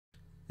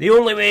The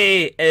only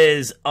way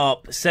is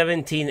up,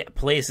 17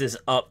 places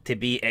up to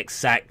be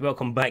exact.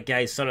 Welcome back,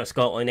 guys. Son of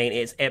Scotland 90.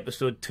 It's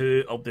episode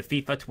 2 of the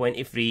FIFA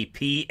 23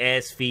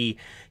 PSV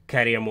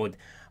career mode.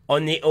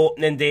 On the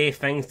opening day,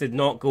 things did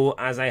not go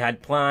as I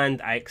had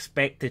planned. I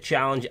expect to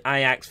challenge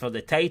Ajax for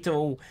the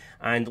title,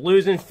 and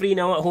losing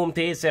 3-0 at home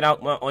to AZ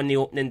Alkmaar on the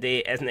opening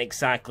day isn't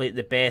exactly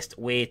the best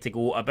way to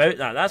go about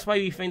that. That's why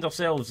we find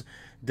ourselves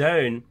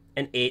down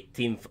in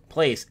 18th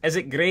place. Is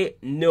it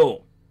great?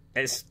 No.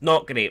 It's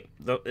not great.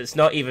 It's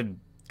not even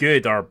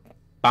good or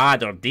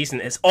bad or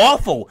decent. It's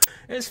awful.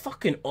 It's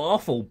fucking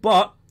awful.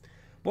 But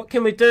what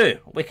can we do?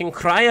 We can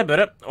cry about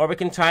it, or we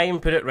can try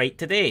and put it right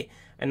today.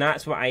 And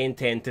that's what I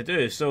intend to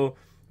do. So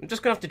I'm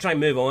just going to have to try and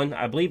move on.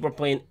 I believe we're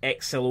playing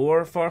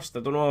Excelsior first.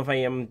 I don't know if I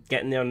am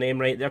getting their name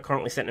right. They're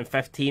currently sitting in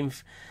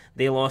 15th.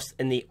 They lost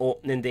in the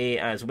opening day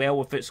as well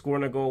without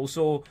scoring a goal.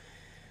 So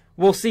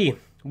we'll see.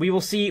 We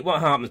will see what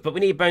happens, but we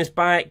need to bounce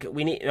back.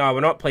 We need. No, we're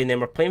not playing them.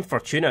 We're playing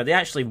Fortuna. They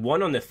actually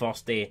won on the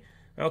first day.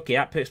 Okay,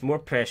 that puts more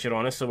pressure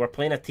on us. So we're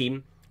playing a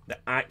team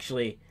that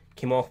actually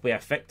came off with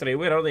a victory.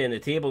 Where are they in the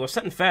table? They're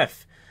sitting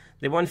 5th.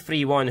 They won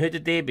 3-1. Who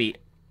did they beat?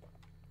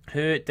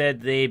 Who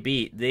did they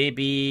beat? They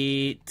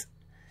beat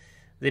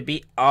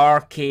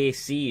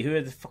RKC.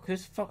 Who the fuck?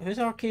 Who's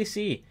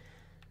RKC?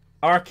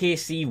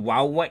 RKC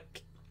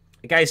Waalwijk.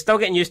 Guys, still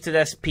getting used to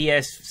this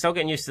still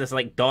getting used to this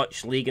like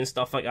Dutch league and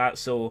stuff like that.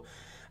 So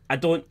I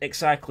don't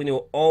exactly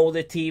know all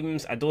the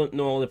teams. I don't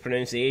know all the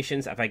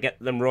pronunciations. If I get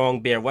them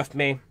wrong, bear with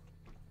me.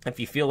 If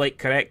you feel like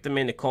correcting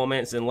me in the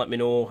comments, then let me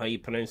know how you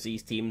pronounce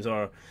these teams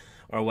or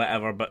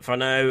whatever. But for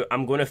now,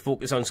 I'm going to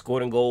focus on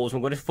scoring goals.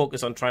 I'm going to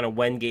focus on trying to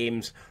win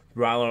games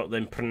rather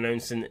than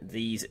pronouncing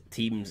these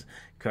teams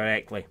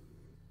correctly.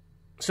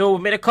 So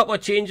we've made a couple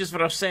of changes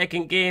for our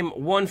second game.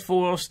 One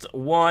forced,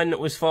 one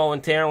was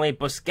voluntarily.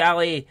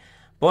 Boscaligli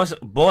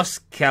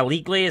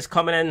is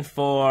coming in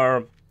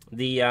for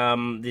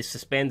the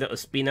suspended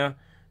Ospina,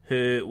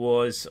 who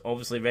was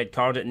obviously red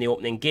carded in the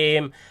opening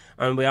game,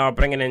 and we are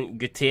bringing in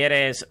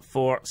Gutierrez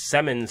for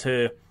Simmons,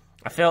 who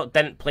I felt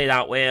didn't play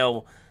that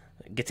well.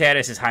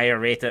 Gutierrez is higher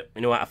rated.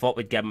 You know what? I thought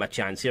we'd give him a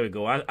chance. Here we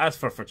go. As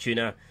for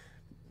Fortuna,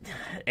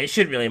 it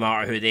shouldn't really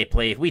matter who they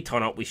play. If we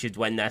turn up, we should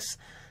win this.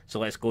 So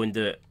let's go and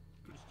do it.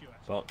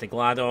 Well, to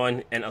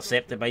Gladon,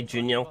 intercepted by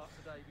Junior.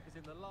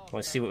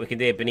 Let's see what we can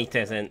do.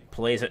 Benitez then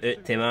plays it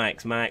out to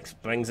Max. Max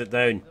brings it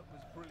down.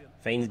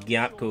 Finds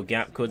Gapco.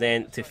 Gapco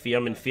then to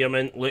Fearman.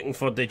 Fearman looking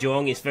for De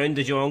Jong. He's found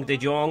De Jong. De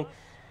Jong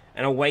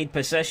in a wide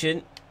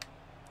position.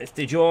 It's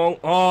De Jong.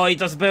 Oh, he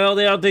does well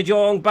there. De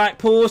Jong back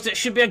post. It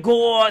should be a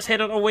goal. Oh, it's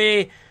headed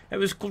away. It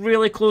was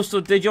really close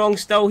to De Jong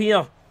still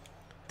here.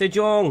 De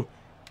Jong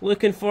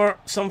looking for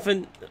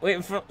something.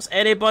 Waiting for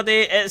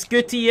anybody. It's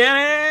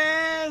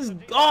Gutierrez.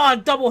 Oh,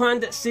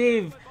 double-handed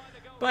save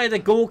by the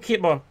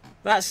goalkeeper.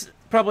 That's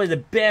probably the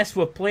best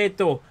we've played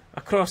though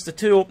across the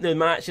 2 opening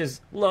matches.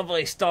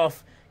 Lovely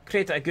stuff.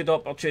 Created a good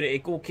opportunity.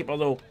 Goalkeeper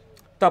though,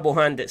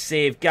 double-handed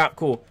save.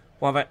 Gapco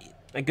will have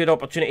a good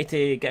opportunity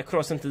to get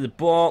across into the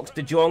box.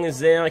 De Jong is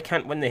there. He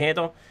can't win the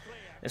header.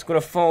 It's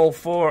going to fall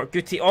for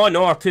Guti. Oh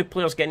no, our 2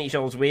 players getting each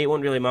other's way. It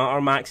won't really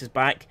matter. Max is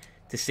back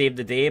to save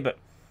the day, but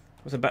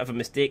it was a bit of a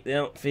mistake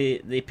there for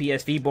the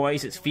PSV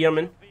boys. It's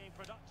Fearman.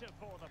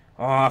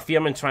 Oh,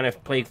 Fearman trying to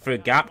play through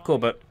Gapco,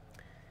 but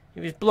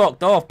he was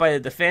blocked off by the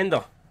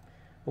defender.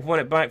 We've won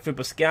it back through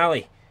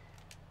Boscaligli.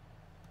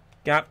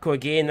 Gapco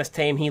again, this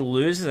time he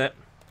loses it.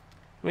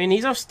 I mean,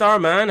 he's our star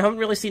man. I haven't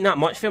really seen that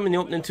much from him in the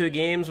opening 2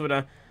 games. Would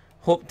have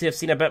hoped to have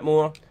seen a bit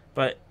more,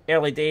 but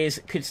early days,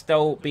 could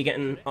still be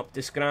getting up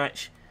to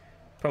scratch.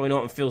 Probably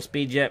not on full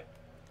speed yet.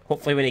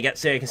 Hopefully when he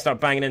gets there, he can start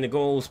banging in the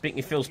goals. Speaking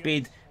of full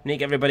speed, we need to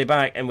get everybody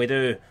back, and we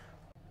do.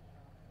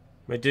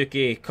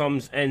 Maduki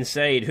comes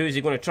inside. Who's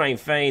he going to try and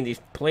find?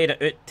 He's played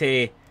it out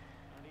to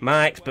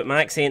Max, but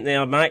Max ain't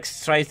there.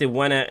 Max tries to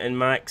win it, and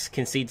Max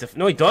concedes.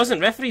 No, he doesn't.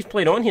 Referee's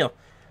played on here.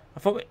 I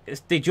thought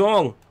it's De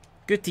Jong,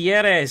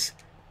 Gutierrez,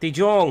 De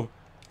Jong,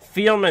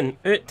 Fearman,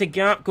 out to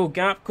Gapco,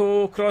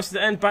 Gapco crosses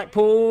it in, back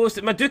post,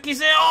 Maduki's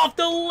there, off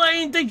the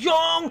line, De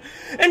Jong,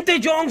 and De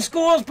Jong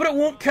scores, but it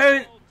won't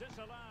count.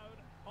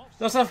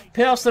 There's a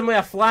person with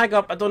a flag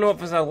up. I don't know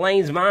if it's a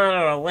linesman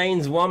or a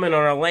lineswoman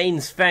or a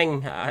lines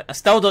thing. I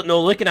still don't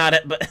know looking at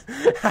it, but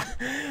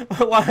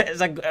what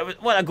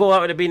a goal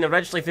that would have been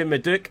originally for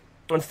Maduk.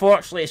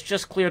 Unfortunately, it's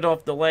just cleared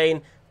off the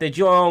line. De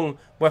Jong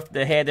with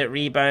the headed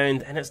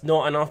rebound, and it's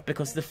not enough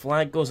because the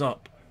flag goes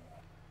up.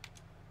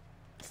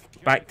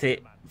 Back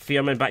to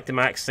Fearman, back to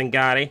Max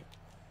Sangari.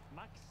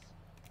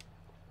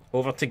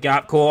 Over to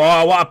Gapco.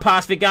 Oh, what a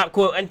pass for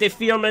Gapco into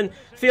Fearman.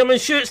 Fearman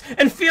shoots,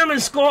 and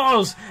Fearman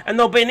scores! And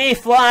there'll be no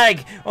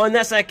flag on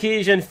this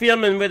occasion.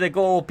 Fearman with a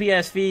goal.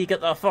 PSV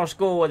get their first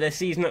goal of the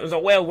season. It was a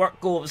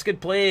well-worked goal. It was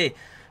good play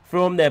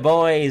from the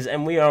boys,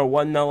 and we are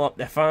 1-0 up.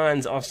 The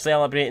fans are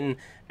celebrating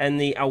in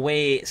the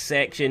away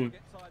section.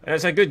 And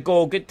it's a good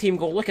goal, good team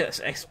goal. Look at this,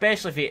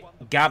 especially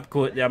for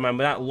Gapco there, man,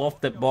 with that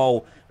lofted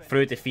ball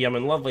through to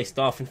Fearman. Lovely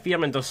stuff, and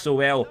Fearman does so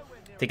well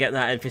to get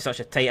that in for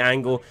such a tight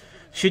angle.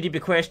 Should you be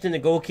questioning the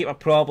goalkeeper?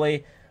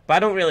 Probably. But I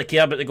don't really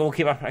care about the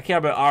goalkeeper. I care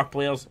about our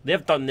players.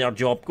 They've done their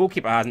job.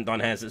 Goalkeeper hasn't done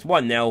his. It's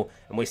 1-0,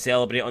 and we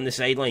celebrate on the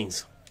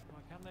sidelines.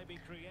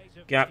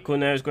 Gapco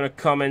now is going to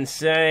come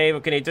inside.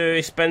 What can he do?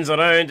 He spins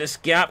around. It's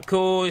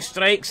Gapco. He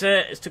strikes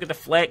it. It's took a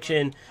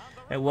deflection.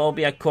 It will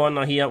be a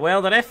corner here.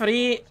 Well, the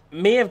referee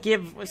may have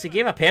gave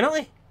a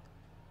penalty?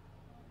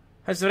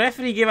 Has the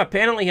referee gave a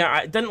penalty here?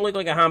 It didn't look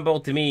like a handball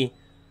to me.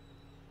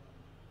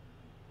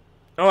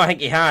 Oh, I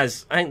think he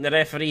has. I think the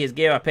referee has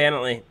gave a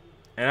penalty.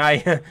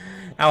 And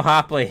I'll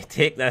happily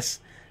take this.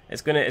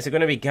 Is it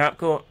gonna be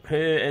Gapco? Who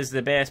is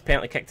the best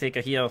penalty kick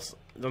taker here?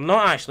 They're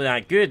not actually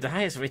that good. The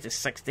highest rate is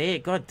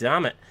 68. God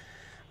damn it.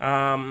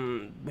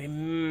 We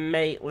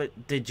might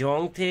let De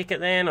Jong take it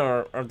then,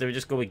 or do we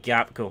just go with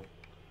Gapco?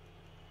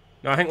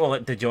 No, I think we'll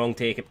let De Jong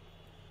take it.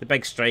 The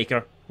big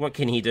striker. What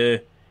can he do?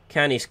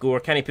 Can he score?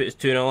 Can he put his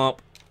 2-0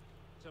 up?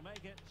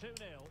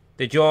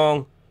 De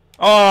Jong.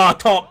 Oh,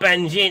 top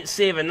bins. You ain't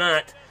saving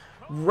that.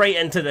 Right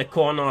into the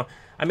corner.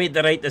 I made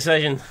the right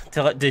decision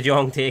to let De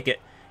Jong take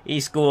it. He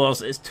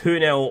scores. It's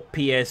 2-0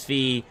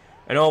 PSV.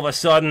 And all of a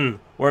sudden,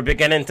 we're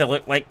beginning to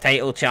look like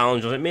title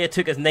challengers. It may have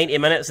took us 90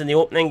 minutes in the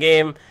opening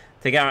game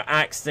to get our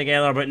acts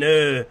together, but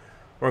no,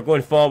 we're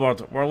going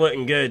forward. We're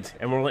looking good,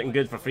 and we're looking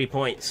good for 3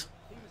 points.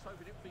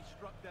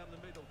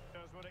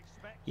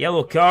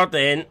 Yellow card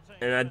then,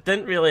 and I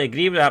didn't really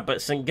agree with that,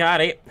 but St.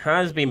 Gary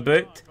has been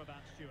booked.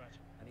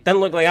 Didn't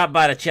look like that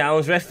bad a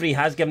challenge. Referee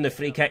has given the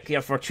free kick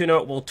here.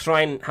 Fortuna will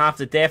try and half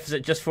the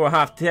deficit just for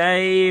half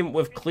time.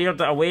 We've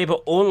cleared it away,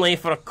 but only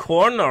for a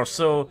corner,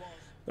 so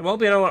there will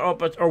be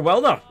another or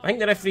will there? I think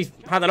the referee's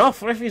had enough.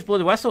 The referee's blow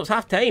the whistle. It's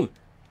half time.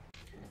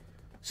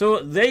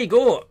 So there you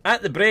go.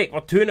 At the break,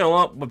 we're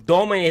 2-0 up. We've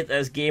dominated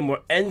this game.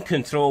 We're in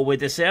control. We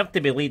deserve to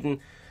be leading.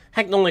 I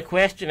think the only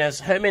question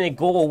is how many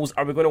goals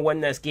are we going to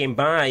win this game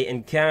by,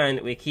 and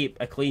can we keep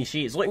a clean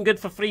sheet? It's looking good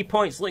for 3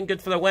 points. Looking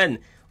good for the win.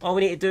 All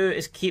we need to do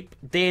is keep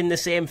doing the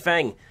same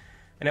thing,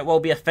 and it will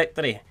be a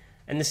victory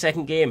in the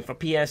second game for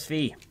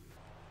PSV.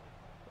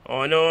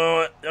 Oh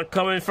no, they're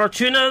coming for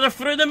Tuna. They're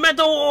through the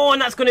middle. Oh,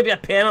 and that's going to be a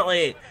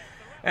penalty.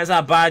 It's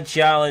a bad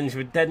challenge.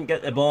 We didn't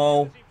get the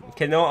ball. We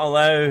cannot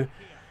allow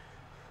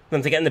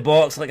them to get in the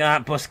box like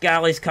that.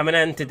 Boscali's coming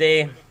in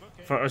today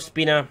for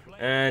Ospina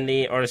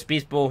or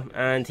Obispo,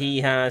 and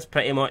he has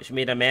pretty much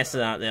made a mess of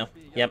that there.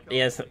 Yep, he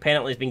has.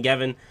 Penalty's been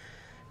given.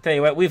 Tell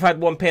you what, we've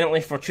had one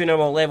penalty. Fortuna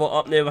will level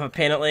up now with a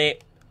penalty.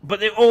 But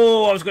they,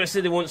 oh, I was going to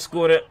say they won't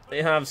score it.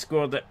 They have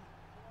scored it.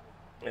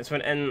 It's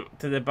went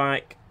into the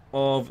back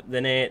of the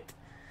net.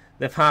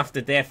 They've halved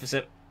the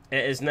deficit.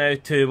 It is now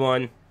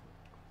 2-1.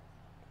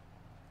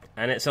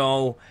 And it's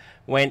all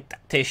went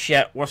to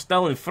shit. We're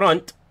still in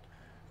front,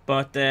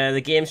 but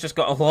the game's just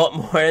got a lot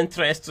more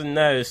interesting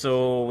now.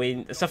 So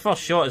it's a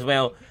first shot as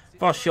well.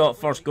 First shot,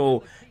 first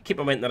goal.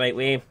 Keeper went the right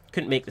way.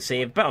 Couldn't make the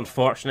save. Bit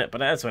unfortunate,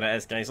 but it is what it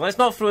is, guys. Let's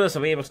not throw this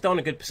away. We're still in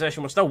a good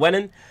position. We're still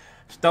winning.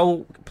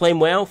 Still playing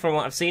well from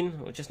what I've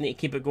seen. We just need to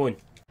keep it going.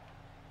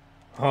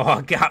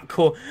 Oh,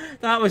 Gapco.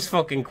 That was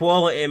fucking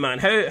quality, man.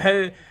 How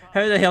the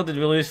hell did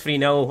we lose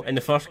 3-0 in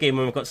the first game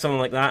when we've got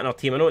someone like that in our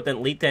team? I know it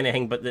didn't lead to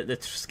anything, but the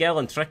skill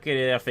and trickery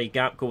there for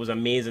Gapco was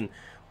amazing.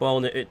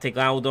 Ball out to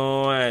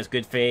Galdo. It's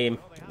good for him.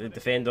 The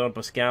defender,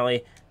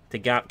 Boscali, to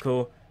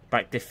Gapco.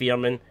 Back to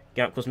Fearman.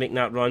 Gapco's making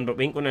that run, but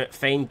we ain't going to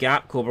find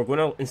Gapco. We're going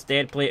to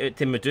instead play it out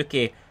to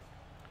Maduke,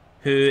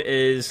 who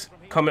is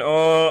coming.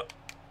 Oh,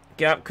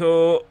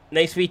 Gapco.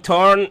 Nice wee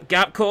turn.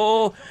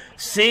 Gapco.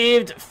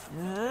 Saved.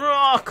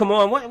 Oh, come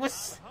on.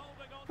 What's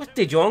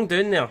De Jong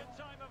doing there?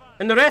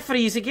 And the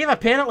referees, he gave a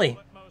penalty.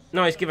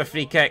 No, he's gave a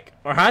free kick.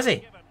 Or has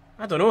he?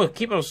 I don't know.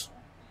 Keeper's...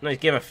 No, he's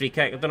gave a free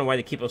kick. I don't know why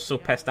the keeper's so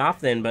pissed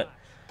off then, but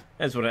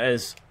that's what it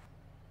is.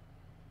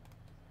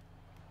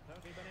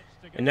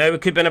 And now we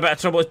could be in a bit of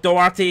trouble with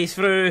Duarte's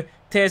through.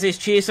 Teze's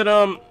chasing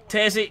him.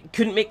 Teze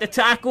couldn't make the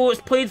tackle. It's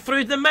played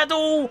through the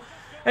middle.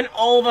 And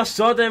all of a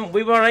sudden,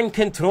 we were in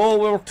control.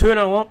 We were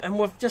 2-0 up, and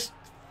we've just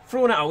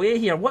thrown it away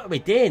here. What are we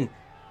doing?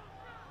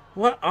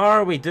 What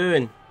are we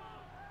doing?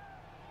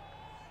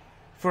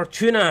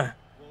 Fortuna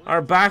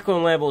are back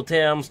on level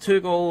terms.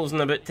 2 goals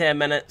in about 10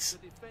 minutes.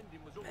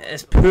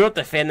 It's poor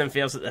defending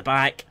fails at the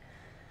back.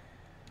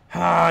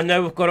 Ah,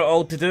 now we've got it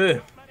all to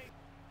do.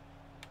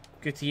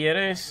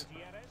 Gutierrez.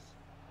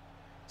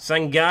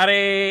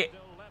 Sangare.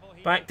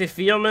 Back to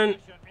Fearman.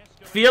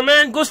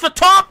 Fearman goes for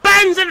top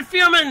bins, and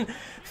Fearman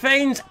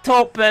finds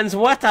top bins.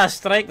 What a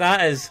strike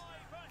that is.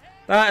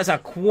 That is a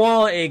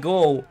quality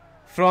goal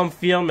from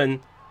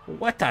Fearman.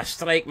 What a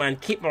strike, man.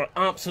 Keeper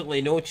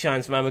absolutely no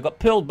chance, man. We got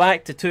pulled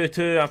back to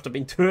 2-2 after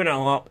being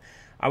 2-0 up.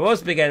 I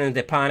was beginning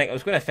to panic. I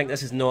was going to think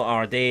this is not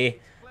our day.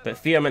 But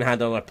Fearman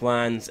had other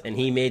plans, and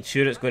he made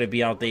sure it's going to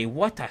be our day.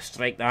 What a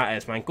strike that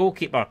is, man.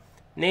 Goalkeeper,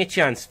 no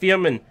chance.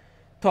 Fearman,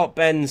 top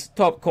bins,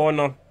 top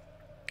corner.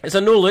 It's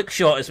a no-look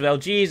shot as well.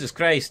 Jesus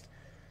Christ.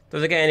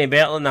 Does it get any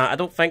better than that? I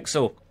don't think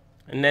so.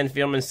 And then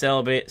Fearman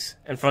celebrates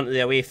in front of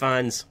the away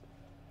fans.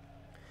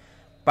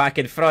 Back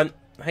in front.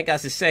 I think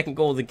that's his second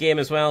goal of the game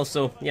as well.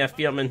 So, yeah,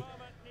 Fearman,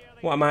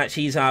 what a match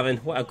he's having.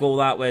 What a goal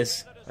that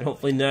was. And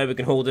hopefully now we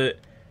can hold it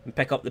and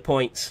pick up the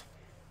points.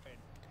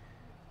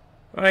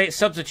 Right,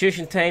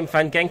 substitution time.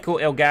 Van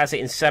Ginkel, El Ghazi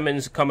and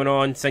Simmons coming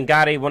on.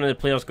 Sangare, one of the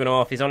players going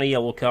off. He's on a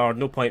yellow card.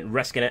 No point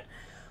risking it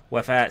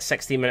with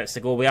 16 minutes to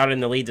go. We are in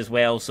the lead as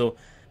well. So,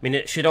 I mean,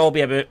 it should all be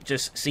about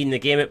just seeing the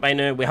game out by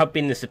now. We have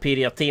been the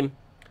superior team.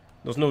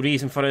 There's no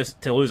reason for us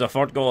to lose a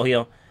third goal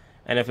here.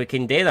 And if we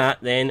can do that,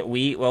 then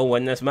we will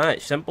win this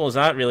match. Simple as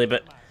that, really.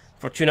 But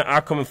Fortuna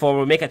are coming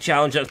forward. Make a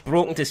challenge that's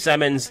broken to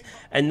Simmons.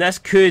 And this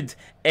could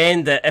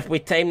end it if we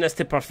time this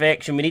to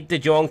perfection. We need De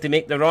Jong to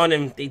make the run.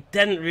 And he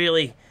didn't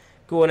really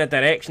go in a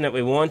direction that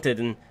we wanted,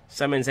 and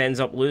Simmons ends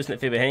up losing it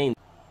from behind.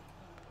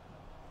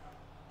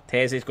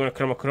 Teze's going to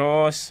come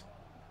across.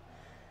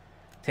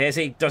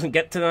 Teze doesn't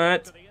get to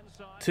that.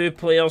 Two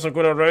players are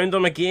going around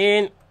him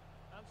again.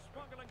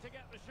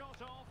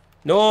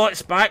 No,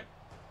 it's back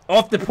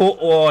off the pole.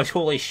 Oh,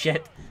 holy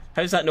shit.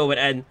 How's that not went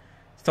in?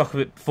 Let's talk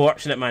about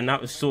fortunate, man.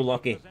 That was so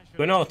lucky.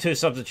 We're not two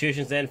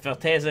substitutions then.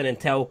 Vertezen and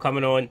Till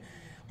coming on.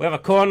 We have a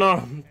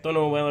corner. Don't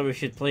know whether we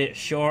should play it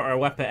short or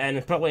whip it in.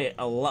 It's probably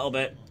a little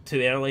bit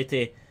too early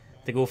to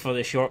go for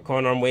the short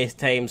corner and waste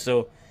time.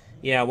 So,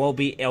 yeah, we'll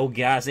be El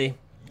Ghazi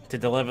to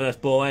deliver this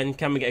ball in.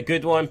 Can we get a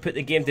good one? Put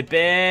the game to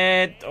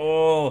bed.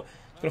 Oh,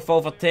 it's going to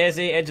fall for Teze.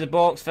 Edge of the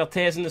box.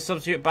 Vertezen, the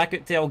substitute, back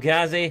out to El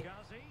Ghazi.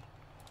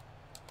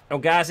 El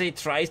Ghazi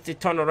tries to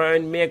turn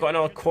around. May have got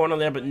another corner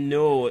there, but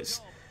no,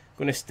 it's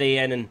going to stay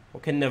in. And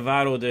what can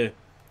Navarro do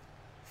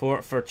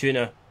for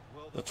Fortuna?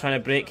 They're trying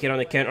to break here on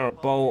the counter.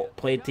 Ball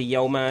played to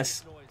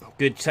Yilmaz.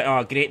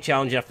 Great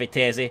challenge here for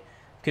Teze.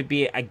 Could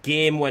be a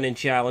game-winning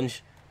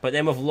challenge. But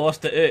then we've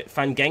lost it out.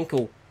 Van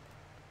Ginkel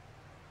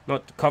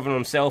not covering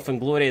himself in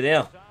glory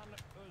there.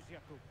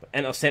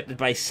 Intercepted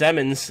by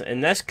Simmons.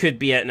 And this could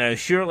be it now,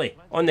 surely.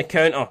 On the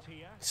counter.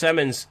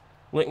 Simmons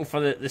looking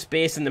for the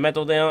space in the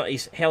middle there.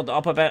 He's held it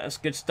up a bit. That's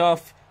good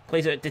stuff.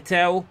 Plays it to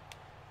Till.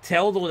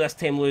 Till, though, this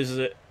time loses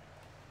it.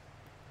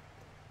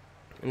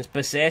 And it's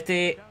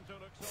Bassetti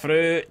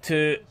through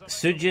to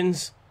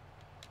Sujins.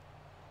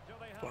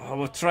 Oh,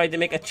 we've tried to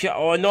make a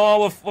oh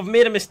no, we've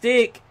made a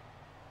mistake.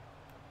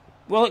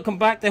 Will it come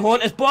back to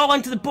haunt us? Ball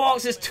into the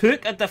box. It's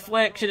took a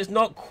deflection. It's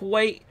not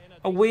quite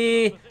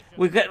away.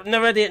 We get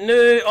ready it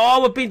now.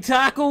 Oh, we've been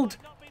tackled.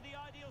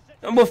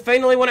 And we'll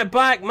finally win it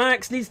back.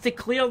 Max needs to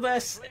clear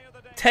this.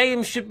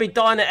 Time should be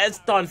done. It is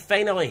done,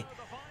 finally.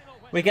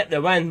 We get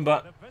the win,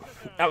 but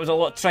that was a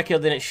lot trickier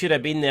than it should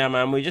have been there,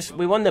 man.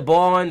 We won the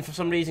ball and for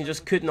some reason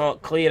just could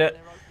not clear it.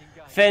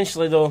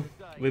 Eventually, though,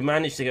 we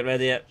managed to get rid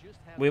of it.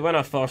 We won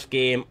our first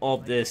game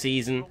of the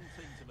season.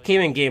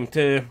 Came in game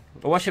 2.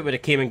 I wish it would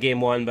have came in game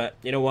 1, but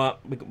you know what?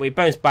 We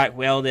bounced back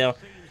well there.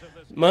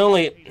 My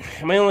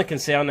only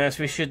concern is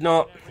we should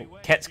not...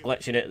 Kit's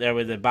glitching it there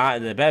with the bat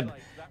and the bib.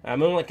 My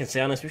only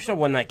concern is we should have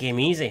won that game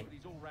easy.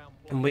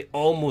 And we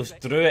almost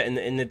drew it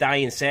in the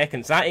dying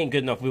seconds. That ain't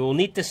good enough. We will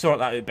need to sort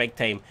that out big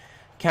time.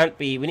 Can't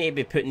be... We need to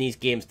be putting these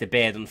games to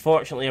bed.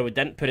 Unfortunately, we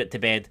didn't put it to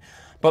bed.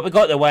 But we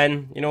got the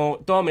win, you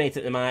know,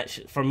 dominated the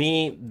match. For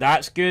me,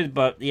 that's good,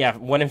 but yeah,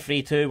 winning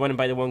 3-2, winning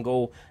by the 1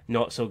 goal,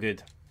 not so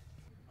good.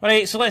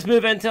 Alright, so let's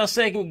move into our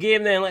second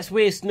game then. Let's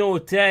waste no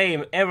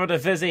time.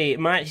 Eredivisie,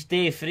 match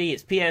day 3.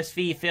 It's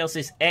PSV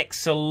versus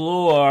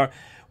Excelsior.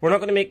 We're not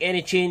going to make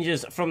any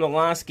changes from the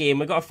last game.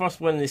 We got our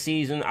first win of the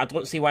season. I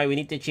don't see why we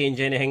need to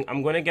change anything.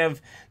 I'm going to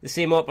give the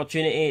same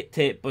opportunity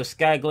to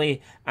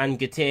Buscagli and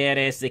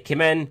Gutierrez. They came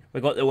in,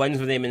 we got the wins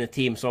with them in the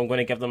team, so I'm going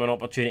to give them an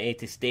opportunity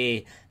to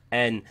stay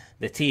in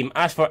the team.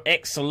 As for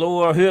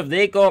Excelsior, who have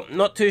they got?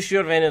 Not too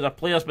sure of any of their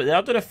players, but they're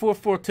doing a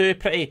 4-4-2,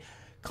 pretty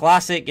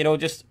classic, you know,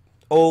 just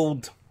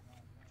old,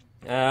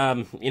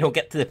 you know,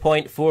 get to the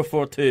point,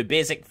 4-4-2,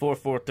 basic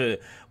 4-4-2.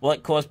 Will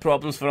it cause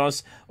problems for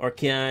us, or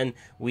can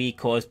we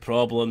cause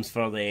problems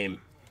for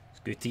them?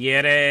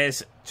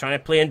 Gutierrez trying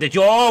to play in De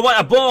Jong. Oh, what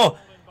a ball!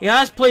 He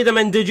has played him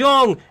in De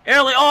Jong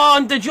early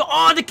on. De Jong,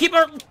 oh, the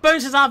keeper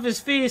bounces off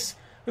his face.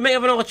 We might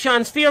have another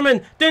chance.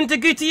 Fearman down to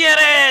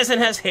Gutierrez,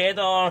 and his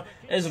header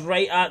is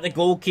right at the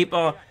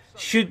goalkeeper.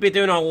 Should be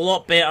doing a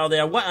lot better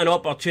there. What an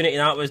opportunity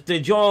that was. De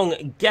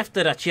Jong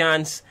gifted a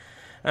chance,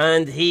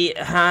 and he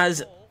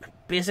has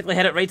basically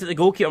hit it right at the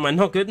goalkeeper, man.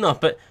 Not good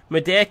enough, but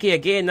Madeki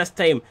again this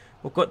time.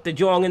 We've got De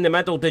Jong in the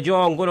middle. De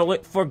Jong going to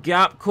look for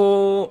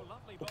Gapco.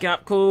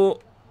 Gapco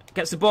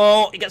gets the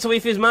ball. He gets away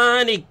from his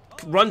man. He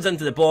runs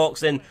into the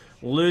box and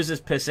loses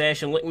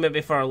possession. Looking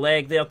maybe for a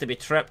leg there to be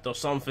tripped or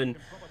something.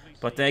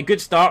 But good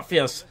start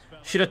for us.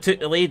 Should have took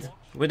the lead.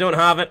 We don't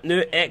have it.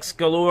 Now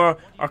Excelsior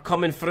are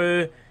coming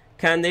through.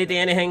 Can they do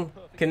anything?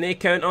 Can they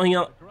counter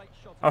here?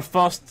 Our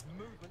first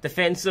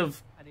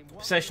defensive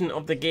position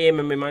of the game,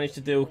 and we managed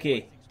to do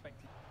okay.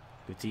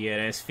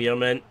 Gutierrez,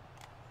 Fearman.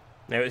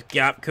 Now it's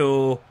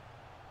Gapco.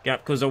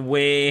 Gapco's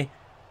away.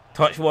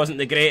 Touch wasn't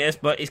the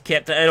greatest, but he's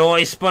kept it in. Oh,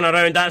 he's spun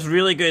around. That's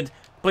really good.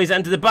 Plays it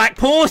into the back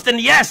post, and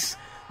yes!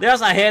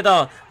 There's a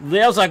header.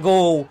 There's a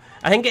goal.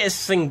 I think it is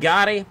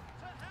Sangare.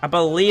 I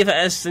believe it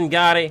is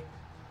Sangare.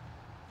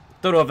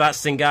 Don't know if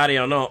that's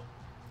Sangare or not.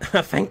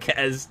 I think it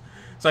is.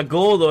 It's a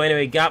goal though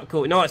anyway.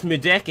 Gapco. No, it's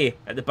Mudeki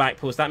at the back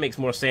post. That makes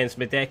more sense.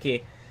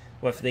 Mudeki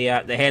with the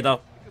header.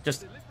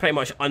 Just pretty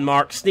much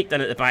unmarked. Sneaked in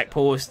at the back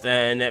post,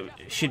 and it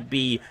should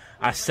be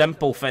a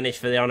simple finish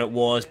for there, and it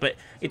was. But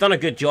he done a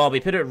good job. He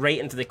put it right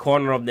into the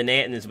corner of the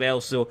net as well.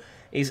 So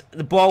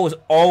the ball was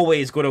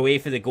always going away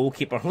for the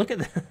goalkeeper. Look at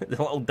the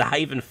little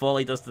dive and fall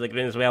he does to the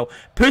ground as well.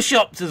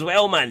 Push-ups as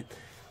well, man.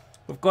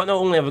 We've got, not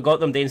only have we got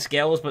them doing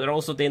skills, but they're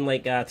also doing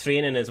like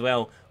training as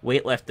well.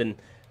 Weightlifting,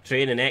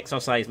 training,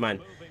 exercise,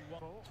 man.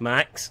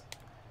 Max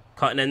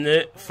cutting in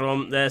there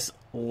from this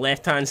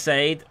left-hand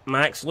side.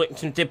 Max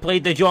looking to play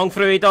De Jong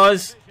through, he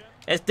does.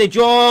 It's De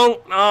Jong.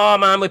 Oh,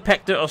 man, we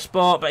picked out our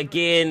spot, but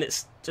again,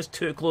 it's just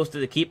too close to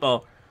the keeper.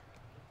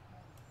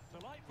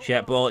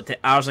 Shit ball to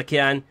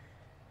Arzakan.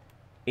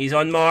 He's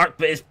unmarked,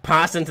 but his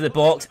pass into the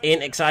box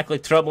ain't exactly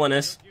troubling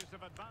us.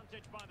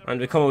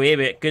 And we come away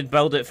with it. Good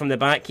build out from the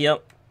back here.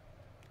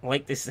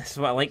 Like this is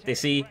what I like to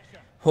see.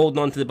 Holding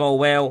on to the ball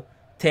well.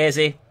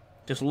 Teze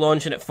just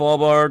launching it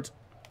forward.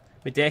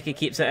 Mudeki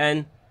keeps it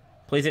in.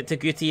 Plays it to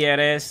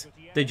Gutierrez.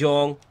 De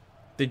Jong.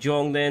 De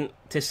Jong then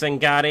to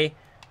Sangare.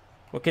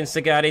 What can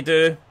Sangare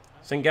do?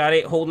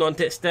 Sangare holding on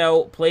to it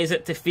still. Plays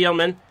it to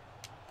Fearman.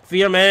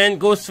 Fearman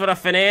goes for a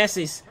finesse.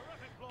 He's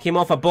came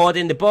off a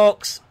body in the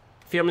box.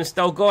 Fearman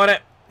still got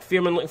it.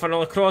 Fearman looking for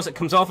another cross. It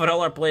comes off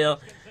another player.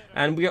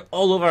 And we're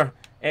all over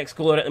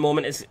Excolor at the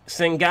moment. It's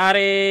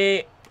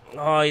Sangare.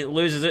 Oh, he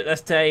loses it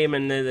this time,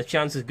 and the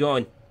chance is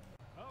gone.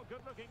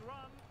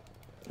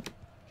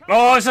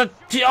 Oh, it's a...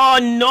 Oh,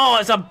 no,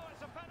 it's a...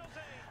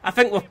 I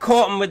think we've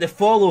caught him with the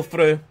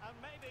follow-through.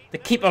 The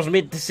keeper's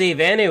made the save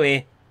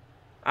anyway.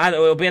 I don't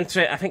know, it'll be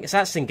interesting. I think it's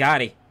that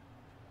Sangare.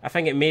 I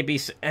think it may be...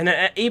 And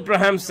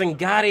Ibrahim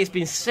Sangare's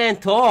been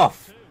sent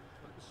off.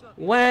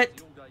 What?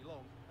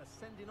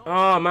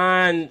 Oh,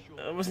 man.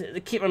 Wasn't the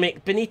keeper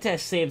make... Benitez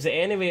saves it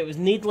anyway. It was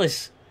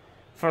needless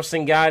for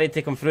Sangare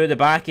to come through the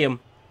back of him.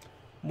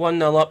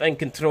 1-0 up in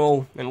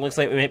control. And it looks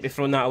like we might be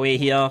throwing that away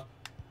here.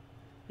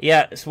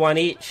 Yeah, it's one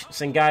each.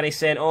 Sangare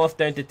sent off,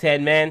 down to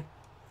 10 men.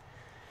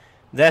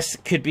 This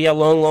could be a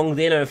long, long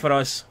day now for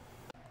us.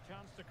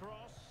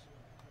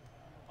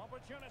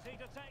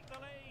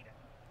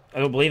 I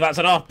don't believe that's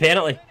enough.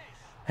 Penalty.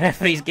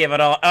 Referees gave it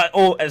all.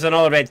 Oh, it's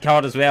another red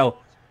card as well.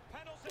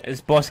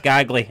 It's Boss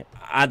Gagley.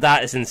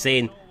 That is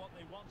insane.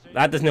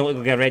 That doesn't look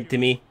like a red to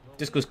me.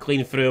 Just goes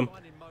clean through him.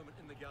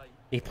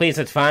 He plays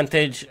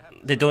advantage.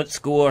 They don't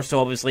score, so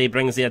obviously he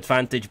brings the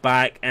advantage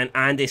back. And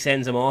Andy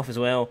sends him off as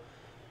well.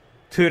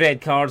 2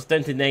 red cards,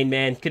 down to 9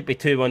 men. Could be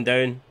 2-1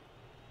 down.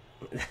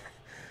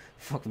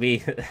 Fuck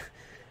me.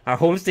 Our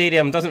home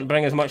stadium doesn't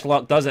bring as much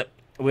luck, does it?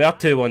 We are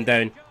 2-1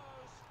 down.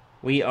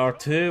 We are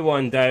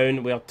 2-1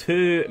 down. We are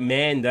 2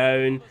 men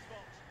down.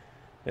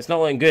 It's not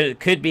looking good. It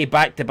could be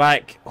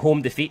back-to-back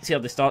home defeats here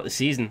at the start of the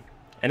season.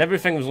 And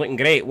everything was looking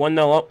great.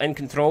 1-0 up, in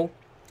control.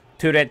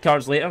 2 red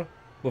cards later,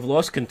 we've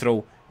lost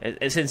control.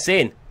 It's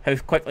insane how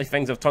quickly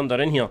things have turned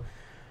around here.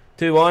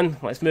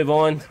 2-1, let's move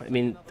on. I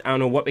mean, I don't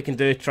know what we can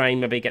do. Try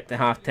and maybe get to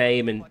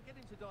half-time. And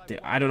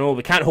I don't know,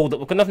 we can't hold it.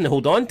 We've got nothing to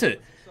hold on to.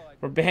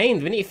 We're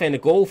behind. We need to find a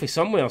goal for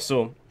somewhere.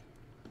 So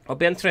it'll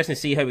be interesting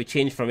to see how we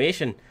change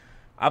formation.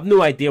 I've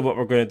no idea what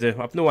we're going to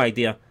do. I've no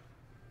idea.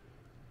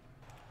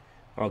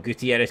 Oh,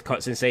 Gutierrez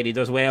cuts inside. He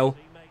does well.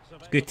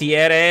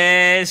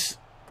 Gutierrez.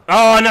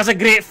 Oh, and that's a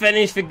great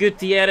finish for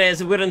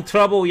Gutierrez. We're in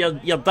trouble.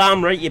 You're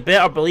damn right. You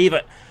better believe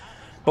it.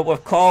 But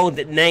we've called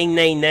at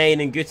 999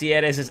 and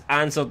Gutierrez has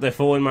answered the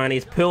phone, man.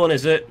 He's pulling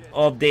us out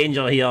of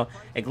danger here,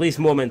 at least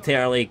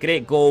momentarily.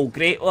 Great goal.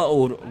 Great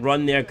little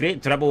run there.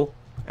 Great dribble.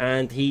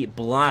 And he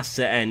blasts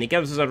it in. He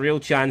gives us a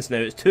real chance now.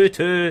 It's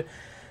 2-2.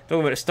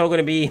 Don't worry, it's still going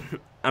to be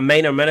a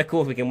minor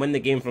miracle if we can win the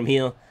game from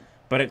here.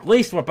 But at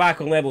least we're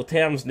back on level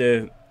terms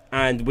now.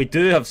 And we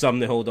do have something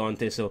to hold on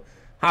to. So,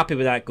 happy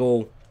with that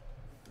goal.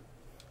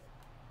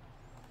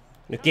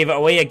 We gave it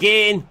away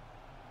again.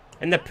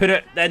 And they put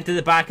it into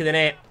the back of the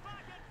net.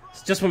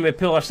 It's just when we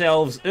pull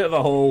ourselves out of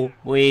a hole,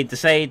 we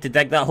decide to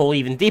dig that hole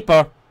even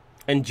deeper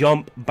and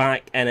jump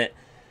back in it.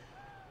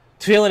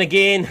 Trailing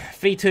again,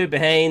 3-2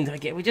 behind.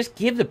 Again, we just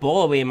gave the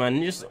ball away, man.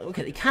 Look,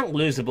 you can't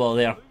lose the ball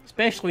there,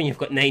 especially when you've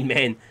got 9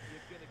 men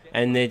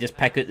and they just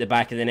pick out the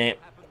back of the net.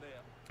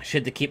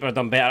 Should the keeper have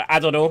done better? I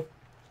don't know.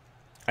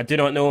 I do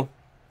not know.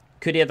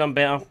 Could he have done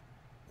better?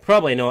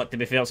 Probably not, to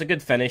be fair. It's a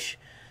good finish.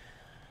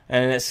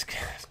 And it's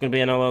going to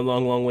be another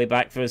long, long way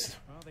back for us.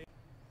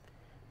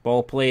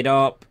 Ball played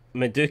up.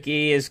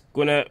 Maduki is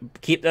going to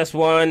keep this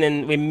one,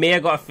 and we may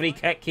have got a free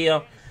kick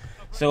here.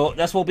 So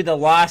this will be the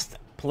last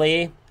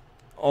play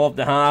of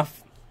the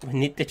half. We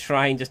need to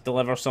try and just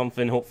deliver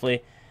something,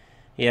 hopefully.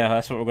 Yeah,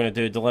 that's what we're going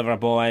to do. Deliver a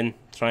ball in,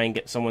 try and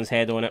get someone's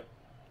head on it.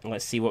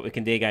 Let's see what we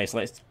can do, guys.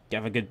 Let's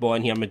give a good ball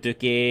in here.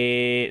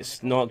 Maduki,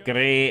 it's not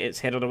great. It's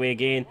headed away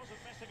again.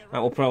 That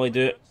will probably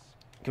do it.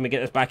 Can we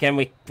get this back in?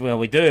 Well,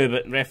 we do,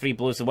 but referee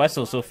blows the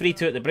whistle. So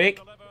 3-2 at the break.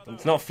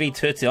 It's not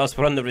 3-2 to us.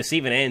 We're on the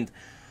receiving end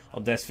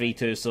of this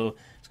 3-2, so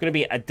it's going to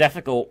be a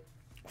difficult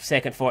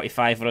second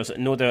 45 for us,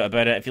 no doubt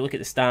about it. If you look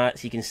at the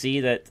stats, you can see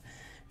that,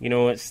 you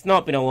know, it's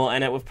not been a lot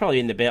in it. We've probably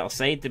been the better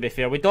side, to be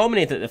fair. We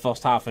dominated the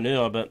first half an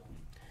hour, but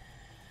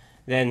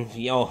then,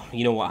 you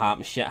know what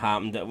happened. Shit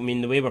happened. I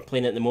mean, the way we're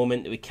playing at the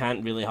moment, we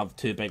can't really have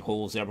 2 big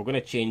holes there. We're going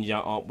to change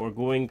that up. We're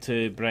going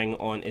to bring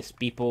on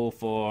Espipo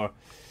for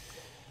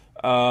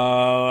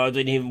I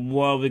don't even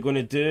what are we going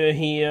to do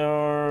here.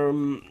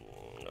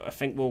 I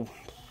think we'll.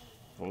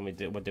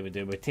 What do we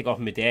do? We take off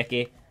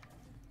Madeki.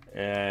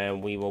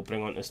 We will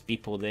bring on those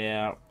people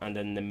there, and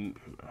then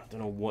I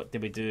don't know what do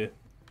we do.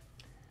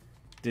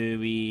 Do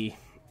we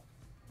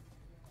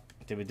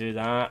do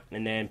that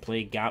and then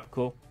play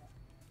Gapco?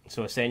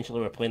 So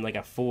essentially, we're playing like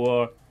a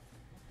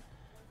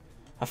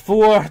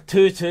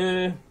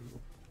 4-2-2,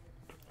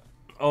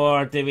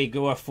 or do we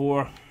go a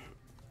 4?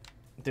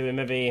 Do we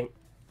maybe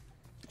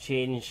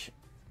change?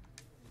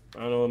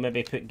 I don't know.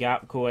 Maybe put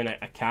Gapco in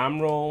a cam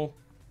role.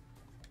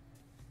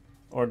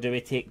 Or do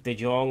we take De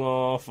Jong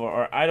off?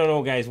 Or I don't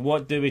know, guys.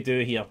 What do we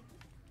do here?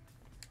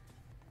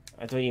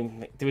 I don't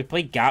even... Do we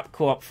play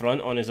Gapco up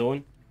front on his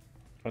own?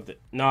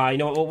 No, you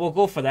know, we'll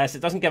go for this. It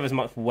doesn't give us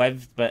much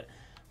width, but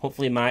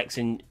hopefully Max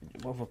and...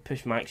 We'll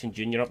push Max and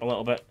Junior up a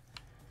little bit.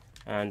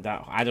 And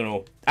I don't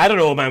know. I don't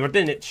know, man. We're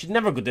doing it. Should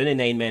never go down to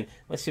 9 men.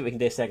 Let's see what we can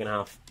do second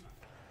half.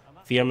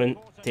 Fearman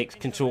takes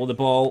control of the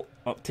ball.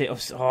 Up to...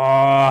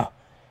 Oh!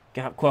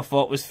 Gapco I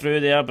thought was through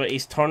there, but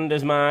he's turned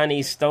his man.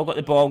 He's still got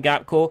the ball,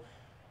 Gapco.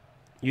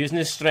 Using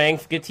his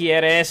strength,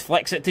 Gutierrez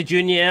flicks it to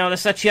Junior.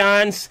 There's a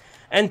chance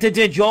into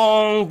De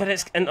Jong, but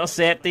it's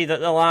intercepted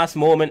at the last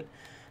moment.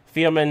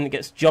 Fearman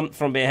gets jumped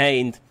from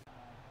behind.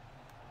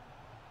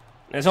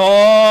 It's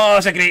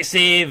a great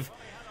save,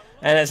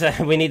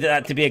 and we needed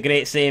that to be a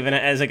great save, and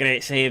it is a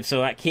great save.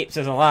 So that keeps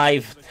us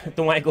alive.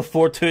 Don't want to go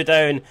 4-2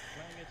 down,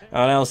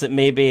 or else it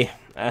may be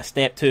a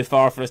step too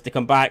far for us to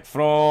come back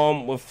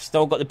from. We've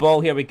still got the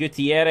ball here with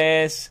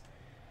Gutierrez.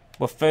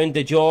 We've found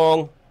De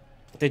Jong.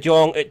 De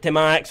Jong out to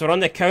Max. We're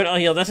on the counter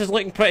here. This is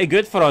looking pretty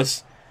good for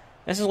us.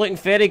 This is looking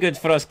very good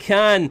for us.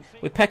 Can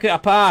we pick out a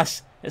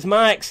pass? It's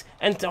Max.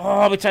 And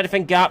we try to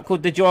find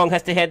Gapco. De Jong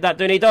has to head that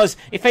down. He does.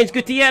 He finds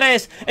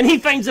Gutierrez. And he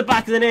finds the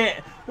back of the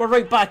net. We're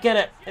right back in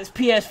it. It's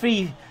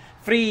PS3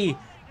 free.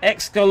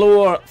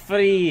 Excalor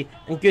free.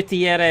 And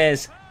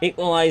Gutierrez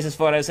equalises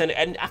for us.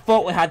 And I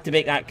thought we had to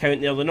make that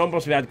count there. The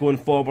numbers we had going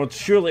forward.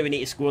 Surely we need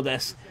to score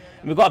this.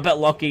 And we got a bit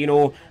lucky, you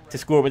know, to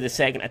score with the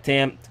second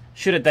attempt.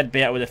 Should have did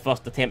better with the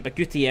first attempt, but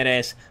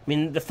Gutierrez, I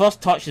mean, the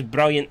first touch is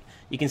brilliant.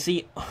 You can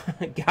see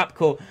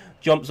Gapco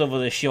jumps over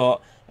the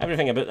shot.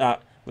 Everything about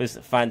that was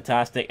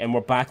fantastic, and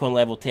we're back on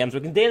level terms.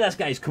 We can do this,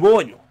 guys. Come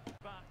on.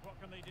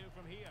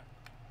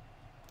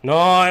 No,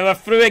 we're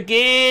through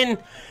again.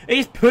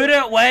 He's put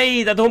it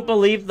wide. I don't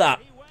believe that.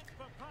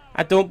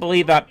 I don't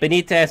believe that.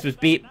 Benitez was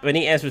beat.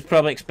 Benitez was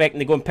probably expecting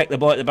to go and pick the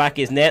ball at the back of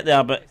his net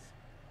there, but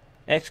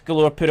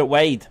Excalor put it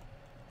wide.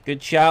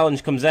 Good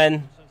challenge comes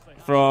in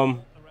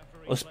from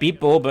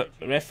Ospipo, but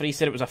the referee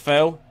said it was a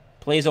foul.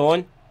 Plays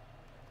on.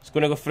 It's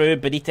going to go through.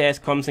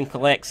 Benitez comes and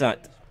collects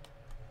that.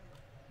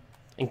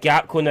 And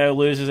Gapco now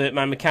loses it.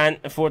 Man, we can't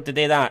afford to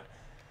do that.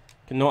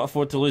 Cannot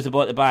afford to lose the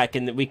ball at the back,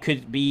 and we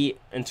could be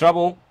in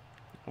trouble.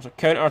 There's a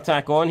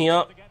counter-attack on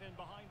here.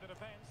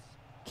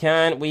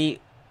 Can we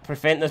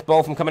prevent this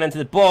ball from coming into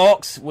the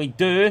box? We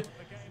do,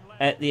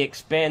 at the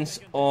expense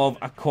of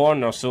a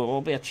corner, so it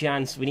will be a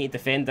chance. We need to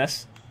defend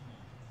this.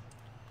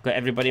 Got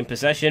everybody in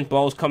position.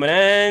 Ball's coming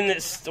in.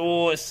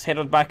 It's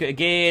headed back out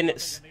again.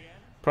 It's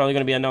probably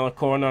going to be another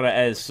corner.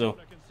 It is. So,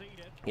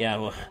 yeah,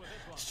 well,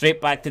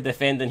 straight back to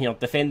defending here.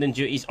 Defending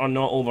duties are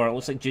not over. It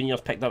looks like Junior's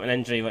picked up an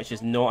injury, which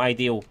is not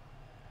ideal.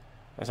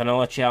 There's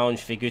another challenge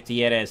for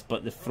Gutierrez,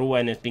 but the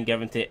throw-in has been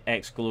given to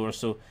Excalor.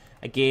 So,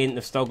 again,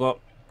 they've still got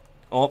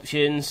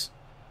options.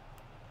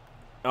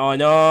 Oh,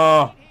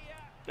 no.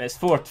 It's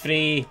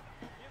 4-3.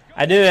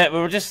 I knew it. We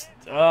were just...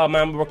 Oh,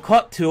 man, we were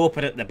cut too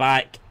open at the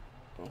back.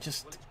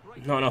 Just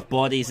not enough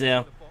bodies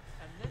there.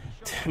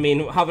 I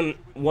mean, having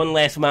one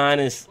less man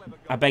is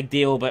a big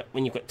deal, but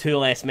when you've got two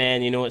less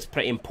men, you know, it's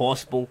pretty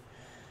impossible.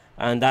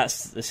 And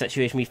that's the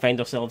situation we find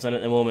ourselves in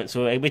at the moment.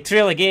 So we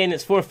trail again.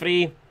 It's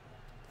 4-3.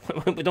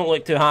 We don't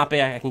look too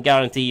happy. I can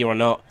guarantee you we're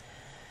not.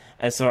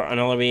 Is there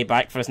another way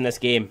back for us in this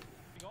game?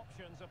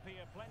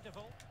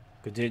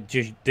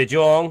 De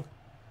Jong.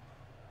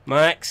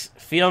 Max.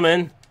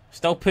 Fearman.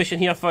 Still pushing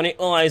here for an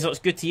equaliser. It's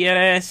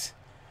Gutierrez.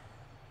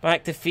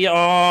 Back to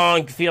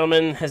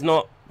Fearman has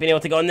not been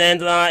able to get on the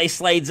end of that. He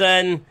slides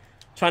in,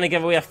 trying to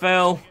give away a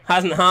foul.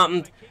 Hasn't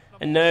happened.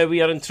 And now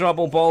we are in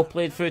trouble. Ball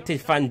played through to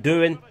Van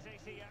Duyn.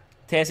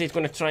 Tessie's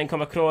going to try and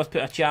come across,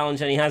 put a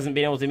challenge, and he hasn't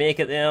been able to make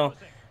it there.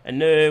 And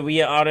now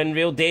we are in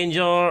real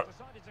danger.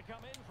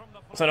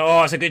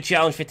 So, it's a good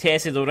challenge for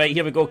Tessie though. Right,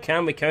 here we go.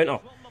 Can we counter?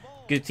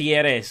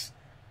 Gutierrez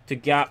to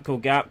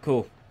Gapco.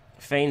 Gapco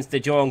finds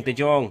De Jong. De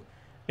Jong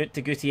out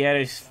to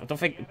Gutierrez. I don't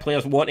think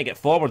players want to get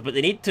forward, but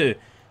they need to.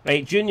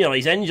 Right, Junior,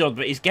 he's injured,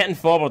 but he's getting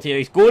forward here.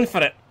 He's going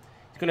for it.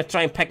 He's going to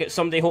try and pick out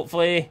somebody,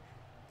 hopefully.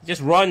 He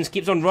just runs,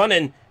 keeps on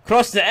running.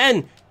 Crosses it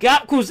in.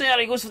 Gapco's there.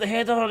 He goes for the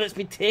header. It's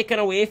been taken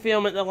away from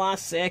him at the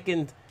last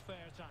second.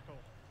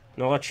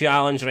 Another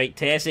challenge. Right,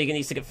 Tessie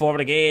needs to get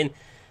forward again.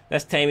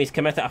 This time he's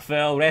committed a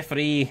foul.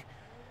 Referee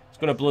is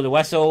going to blow the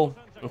whistle.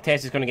 And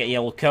Tessie's going to get a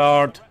yellow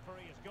card.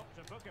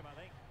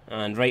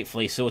 And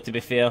rightfully so, to be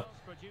fair.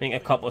 I think a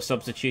couple of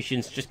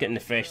substitutions, just getting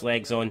the fresh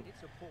legs on.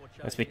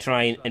 As we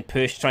try and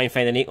push, try and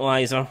find an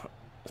equaliser.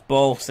 It's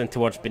ball sent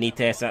towards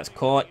Benitez. That's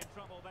caught.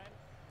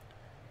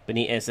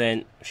 Benitez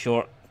then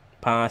short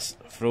pass,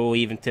 throw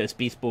even to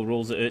Obispo,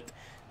 rolls it out.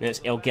 Now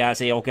it's El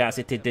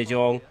Ghazi to De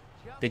Jong.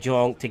 De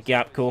Jong to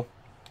Gakpo.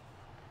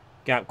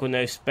 Gakpo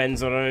now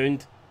spins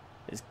around.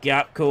 It's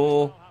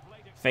Gakpo.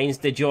 Finds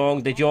De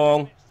Jong. De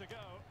Jong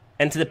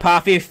into the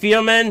path of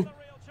Fearman.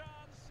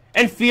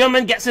 And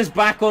Fearman gets us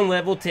back on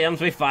level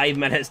terms with 5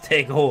 minutes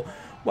to go.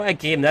 What a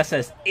game this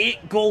is.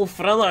 8-goal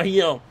thriller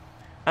here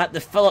at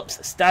the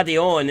Philips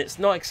Stadion. It's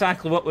not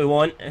exactly what we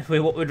want.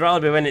 We'd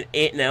rather be winning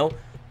 8-0.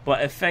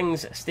 But if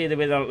things stay the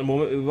way they're at the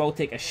moment, we will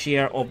take a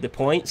share of the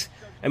points.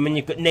 And when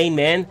you've got 9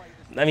 men,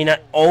 I mean,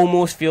 that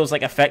almost feels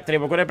like a victory.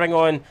 We're going to bring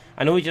on,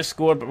 I know we just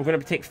scored, but we're going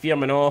to take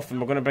Fearman off, and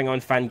we're going to bring on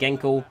Van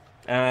Ginkel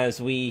as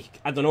we,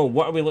 I don't know,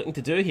 what are we looking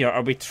to do here?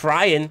 Are we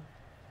trying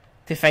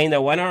to find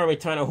a winner, or are we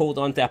trying to hold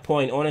on to a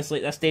point? Honestly,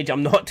 at this stage,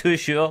 I'm not too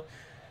sure.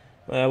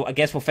 I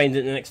guess we'll find it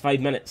in the next 5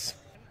 minutes.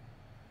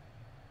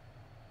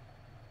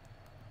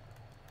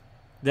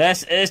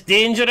 This is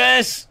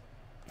dangerous.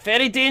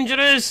 Very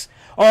dangerous.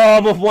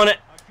 Oh, we've won it.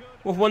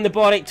 We've won the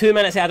ball right 2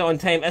 minutes added on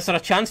time. Is there a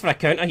chance for a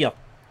counter here?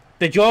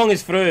 De Jong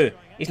is through.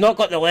 He's not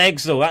got the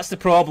legs though, that's the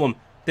problem.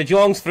 De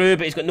Jong's through,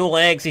 but he's got no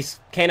legs. He's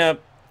kind of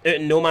out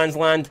in no man's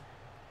land.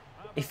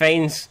 He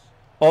finds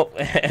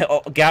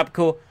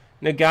Gakpo.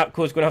 Now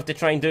Gakpo's going to have to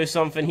try and do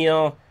something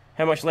here.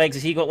 How much legs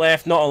has he got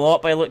left? Not a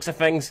lot by the looks of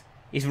things.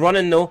 He's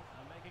running though.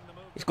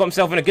 He's got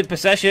himself in a good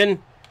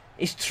position.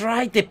 He's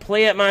tried to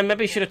play it, man.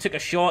 Maybe he should have took a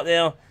shot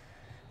there.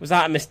 Was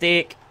that a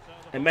mistake?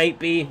 It might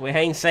be. With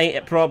hindsight,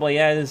 it probably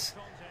is.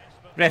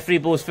 Referee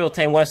blows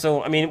full-time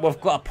whistle. I mean, we've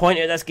got a point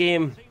out of this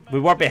game. We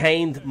were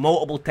behind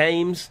multiple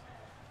times.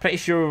 Pretty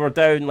sure we were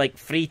down like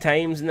 3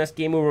 times in this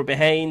game we were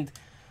behind.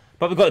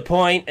 But we got the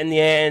point in the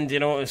end. You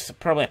know, it's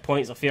probably a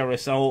point's a fair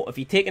result. If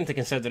you take into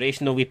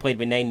consideration, though, we played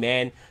with 9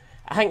 men.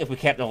 I think if we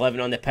kept 11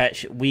 on the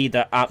pitch, we'd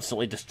have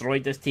absolutely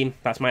destroyed this team.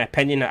 That's my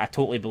opinion. I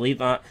totally believe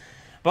that.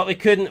 But we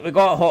couldn't. We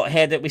got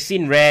hot-headed. We've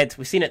seen red.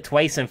 We've seen it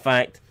twice, in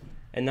fact.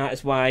 And that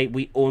is why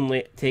we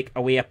only take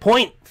away a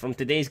point from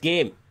today's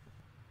game.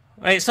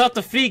 Right, so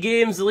after 3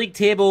 games, the league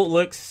table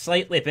looks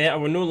slightly better.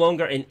 We're no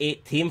longer in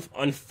 18th.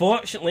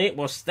 Unfortunately,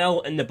 we're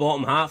still in the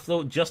bottom half,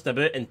 though, just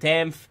about in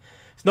 10th.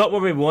 It's not where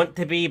we want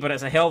to be, but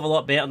it's a hell of a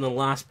lot better than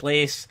last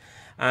place.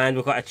 And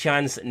we've got a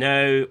chance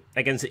now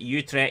against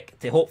Utrecht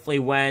to hopefully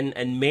win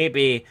and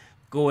maybe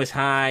go as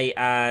high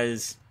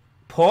as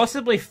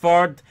possibly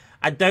 3rd.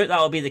 I doubt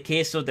that'll be the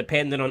case, though,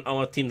 depending on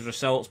other teams'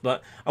 results.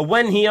 But a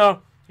win here,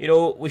 you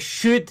know, we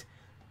should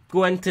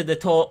go into the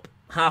top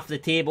half of the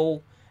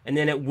table, and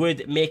then it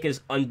would make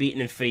us unbeaten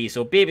and free.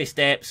 So baby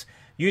steps.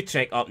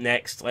 Utrecht up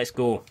next. Let's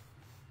go.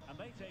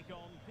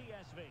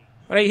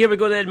 Alright, here we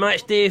go then.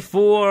 Match day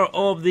 4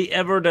 of the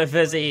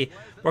Eredivisie.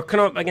 We're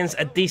coming up against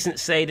a decent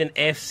side in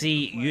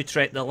FC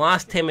Utrecht. The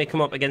last time we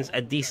come up against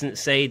a decent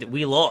side,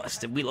 we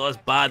lost. We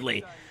lost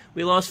badly.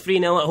 We lost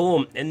 3-0 at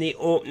home in the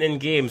opening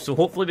game. So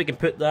hopefully we can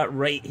put that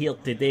right here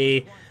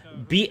today.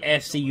 Beat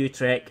FC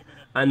Utrecht.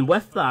 And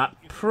with that,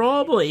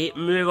 probably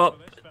move up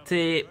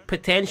to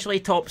potentially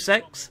top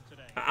 6.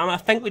 I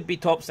think we'd be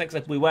top 6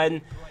 if we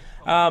win.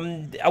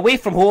 Away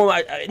from home,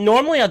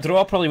 normally a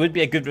draw probably would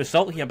be a good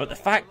result here, but the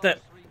fact that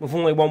we've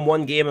only won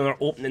 1 game in our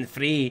opening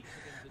 3,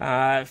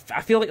 I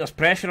feel like there's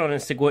pressure on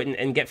us to go out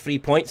and get 3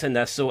 points in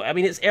this. So, I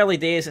mean, it's early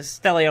days, it's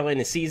still early in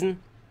the season,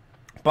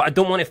 but I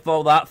don't want to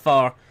fall that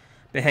far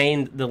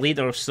behind the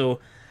leaders. So,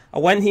 a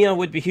win here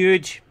would be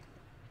huge.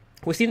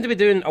 We seem to be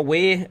doing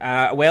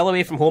well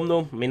away from home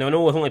though. I mean, I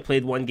know we've only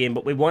played 1 game,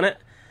 but we won it.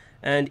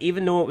 And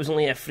even though it was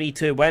only a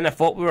 3-2 win, I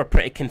thought we were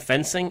pretty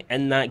convincing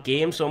in that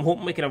game. So I'm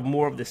hoping we can have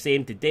more of the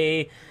same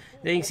today.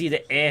 Then you can see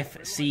the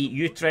FC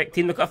Utrecht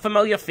team. They've got a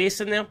familiar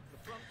face in there.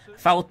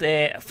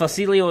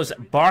 Vasilios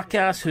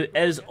Barkas, who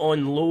is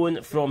on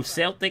loan from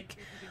Celtic.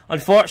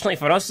 Unfortunately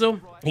for us though,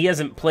 he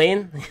isn't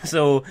playing.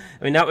 So,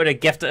 I mean, that would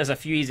have gifted us a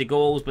few easy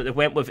goals, but they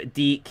went with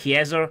D.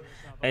 Kieser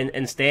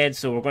instead.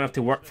 So we're going to have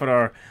to work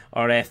for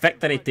our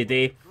victory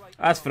today.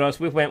 As for us,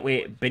 we went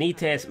with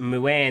Benitez,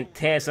 Muen,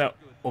 Teza,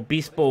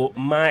 Obispo,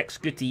 Max,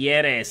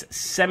 Gutierrez,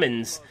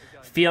 Simmons,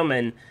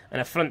 Fearman,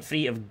 and a front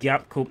 3 of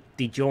Gakpo,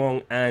 De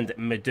Jong, and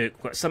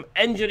Maduk. Got some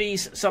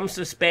injuries, some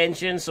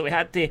suspensions, so we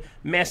had to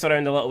mess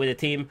around a little with the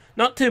team.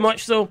 Not too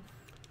much though.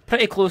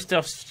 Pretty close to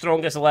our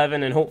strongest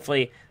 11, and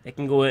hopefully they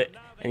can go out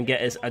and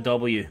get us a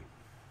W.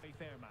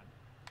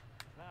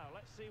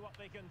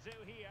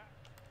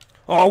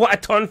 Oh, what a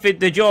turn for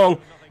De Jong.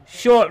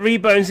 Shot,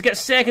 rebounds,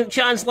 gets second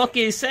chance,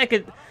 lucky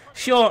second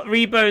shot,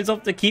 rebounds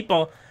off the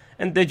keeper.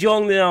 And De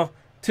Jong there,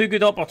 2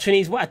 good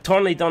opportunities. What a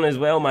turn he done as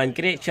well, man.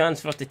 Great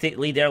chance for us to take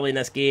lead early in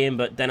this game,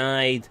 but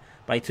denied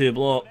by 2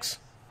 blocks.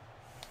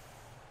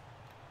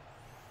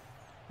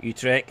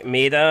 Utrecht,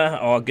 Maida.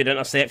 Oh, good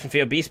interception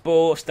for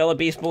Obispo. Still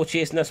Obispo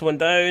chasing this one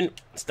down.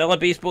 Still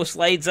Obispo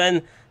slides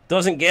in.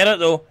 Doesn't get it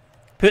though.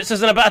 Puts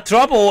us in a bit of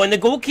trouble, and the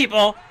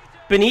goalkeeper,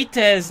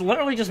 Benitez,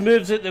 literally just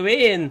moves out the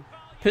way and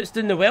puts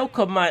down the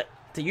welcome mat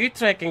to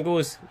Utrecht and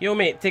goes, yo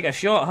mate, take a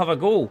shot, have a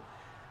goal.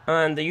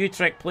 And the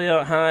Utrecht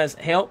player has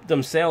helped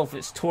himself.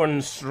 It's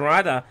Torn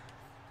Strada.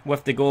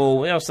 with the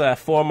goal. There's a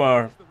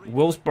former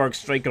Wolfsburg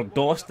striker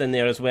Dost in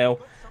there as well.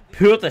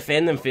 Poor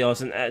defending,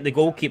 fellas, and the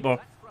goalkeeper,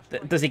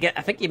 does he get,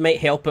 I think he might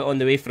help it on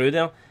the way through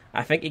there.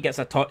 I think he gets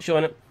a touch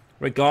on it.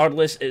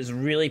 Regardless, it's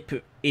really,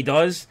 he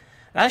does.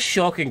 That's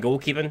shocking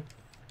goalkeeping.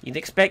 You'd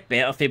expect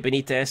better for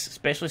Benitez,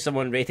 especially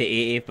someone rated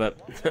 80,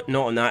 but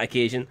not on that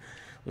occasion.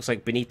 Looks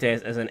like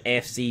Benitez is an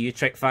FC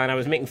Utrecht fan. I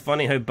was making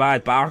fun of how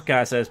bad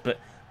Barkas is, but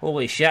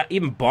holy shit,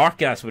 even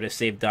Barkas would have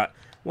saved that.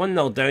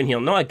 1-0 down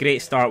here, not a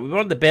great start. We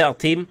were the better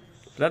team,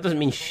 but that doesn't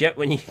mean shit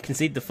when you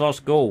concede the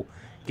first goal.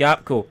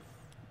 Gapco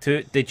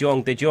to De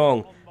Jong. De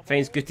Jong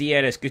finds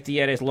Gutierrez.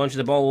 Gutierrez launches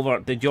the ball over.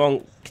 De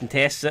Jong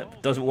contests it,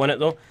 doesn't win it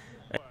though.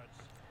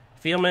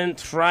 Veerman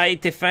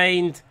tried to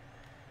find,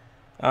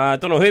 I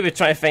don't know who we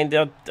tried to find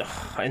there,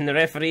 and the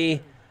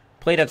referee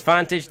played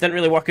advantage. Didn't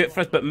really work out for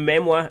us, but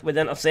Memoir with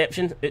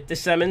interception. Out to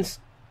Simmons.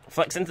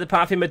 Flicks into the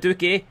path of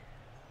Madueke.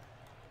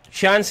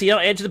 Chance here,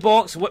 edge of the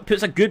box.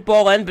 Puts a good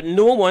ball in, but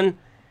no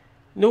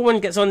one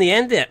gets on the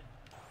end of it.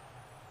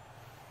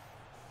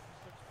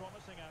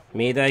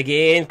 Maida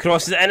again,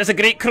 crosses it in. It's a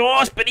great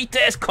cross.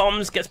 Benitez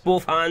comes, gets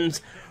both hands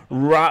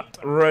wrapped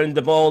around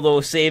the ball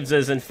though, saves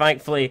us, and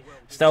thankfully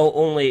still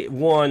only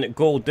one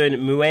goal down.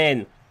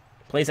 Mouen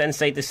plays it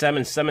inside to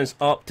Simmons. Simmons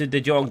up to De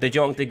Jong. De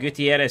Jong to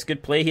Gutierrez.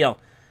 Good play here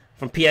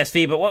from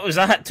PSV, but what was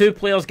that? Two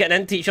players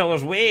getting into each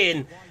other's way,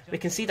 and we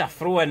concede a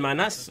throw in, man.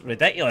 That's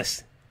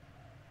ridiculous.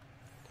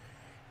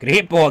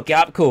 Great ball,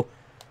 Gapco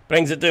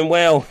brings it down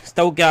well.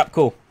 Still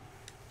Gapco.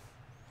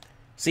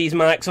 Sees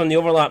Max on the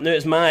overlap. Now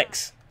it's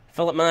Max.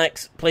 Philip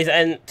Max plays it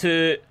in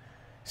to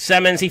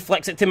Simmons. He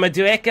flicks it to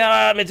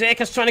Madueka.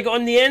 Madueka's trying to get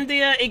on the end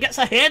here. He gets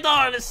a header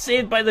and it's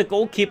saved by the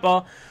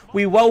goalkeeper.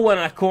 We will win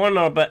a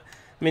corner, but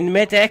I mean,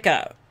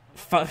 Madueka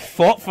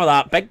fought for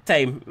that big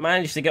time.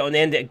 Managed to get on the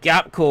end of it.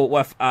 Gapco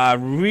with a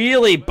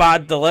really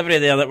bad delivery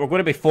there that we're going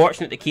to be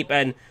fortunate to keep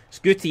in. It's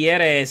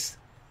Gutierrez.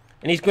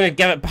 And he's going to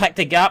give it back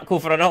to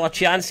Gapco for another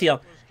chance here.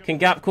 Can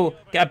Gapco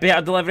get a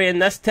better delivery in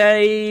this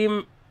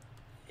time?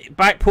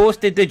 Back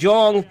post to De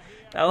Jong.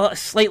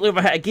 Slightly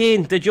overhit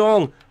again. De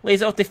Jong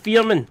lays it off to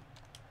Veerman.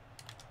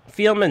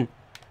 Veerman.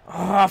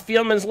 Oh,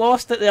 Veerman's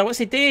lost it there. What's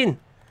he doing?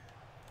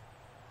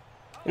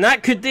 And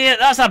that could do it.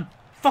 That's a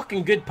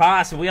fucking good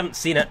pass. We haven't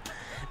seen it.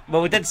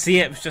 Well, we did see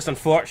it. It was just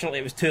unfortunately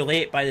it was too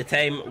late by the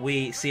time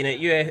we seen it.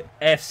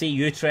 UFC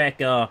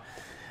Utrecht. I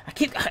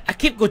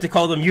keep going to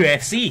call them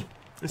UFC.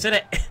 Instead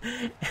of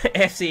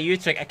FC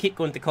Utrecht, I keep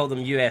going to call them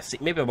UFC.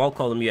 Maybe I will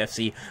call them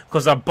UFC,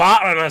 because they're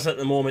battering us at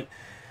the moment.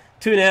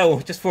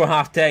 2-0, just before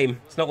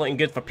half-time. It's not looking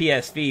good for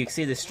PSV. You can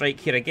see the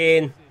strike here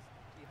again.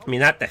 I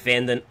mean, that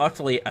defending,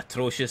 utterly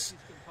atrocious.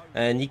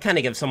 And you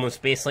can't give someone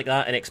space like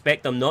that and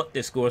expect them not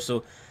to score.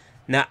 So,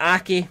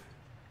 Naaki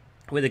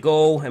with a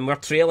goal, and we're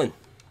trailing.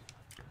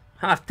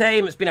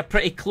 Half-time, it's been a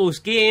pretty close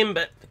game,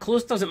 but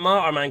close doesn't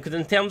matter, man, because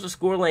in terms of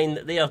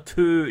scoreline, they are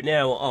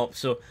 2-0 up.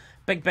 So,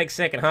 big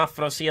second half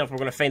for us here if we're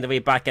going to find a way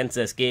back into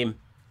this game.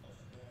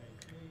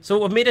 So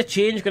we've made a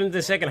change going into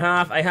the second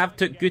half. I have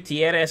took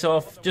Gutierrez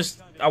off.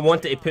 I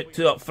wanted to put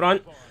two up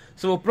front.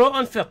 So we've brought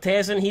on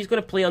Vertessen. He's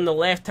going to play on the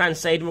left-hand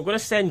side. And we're going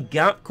to send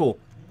Gapco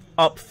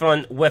up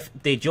front with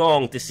De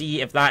Jong to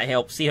see if that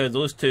helps. See how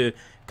those two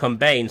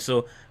combine.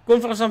 So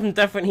going for something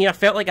different here. I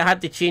felt like I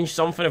had to change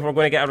something if we're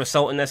going to get a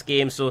result in this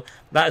game. So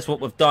that is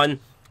what we've done.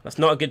 That's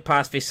not a good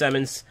pass for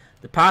Simmons.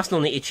 The passing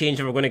will need to change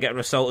if we're going to get a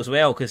result as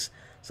well, because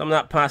some of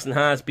that passing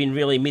has been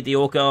really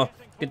mediocre.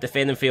 Good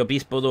defending for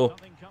Obispo though.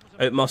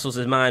 Outmuscles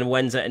his man,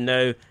 wins it, and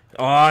now...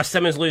 Oh,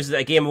 Simmons loses it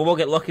again. We will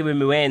get lucky with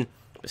Mouen.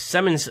 But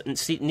Simmons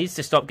needs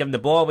to stop giving the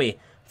ball away.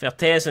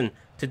 Vertessen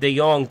to De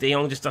Jong. De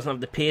Jong just doesn't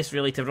have the pace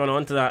really to run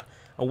onto that.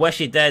 I wish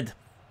he did,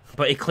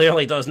 but he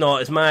clearly does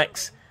not. It's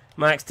Max.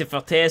 Max to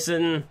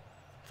Vertessen.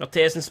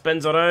 Vertessen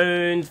spins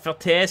around.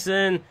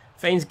 Vertessen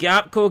finds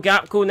Gapco.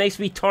 Gapco, nice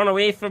wee turn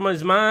away from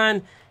his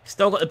man.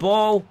 Still got the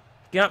ball.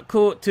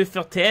 Gapco to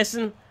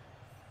Vertessen.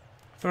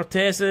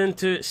 Vertessen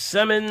to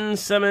Simmons.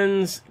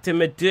 Simmons to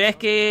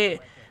Madueke.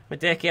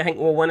 Madueke, I think,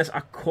 will win us a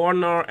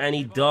corner, and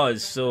he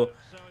does. So,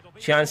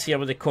 chance here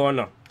with the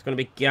corner. It's going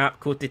to be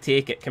Gapco to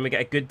take it. Can we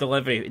get a good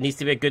delivery? It needs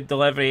to be a good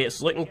delivery.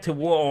 It's looking to...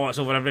 Whoa, it's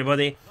over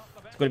everybody.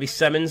 It's going to be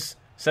Simmons.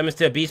 Simmons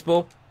to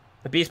Obispo.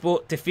 Obispo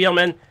to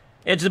Veerman.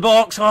 Edge of the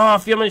box. Oh,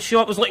 Veerman's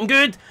shot was looking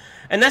good.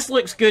 And this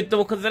looks good,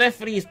 though, because the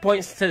referee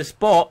points to the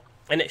spot,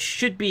 and it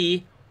should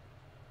be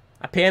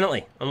a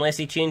penalty, unless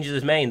he changes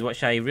his mind,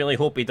 which I really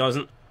hope he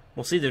doesn't.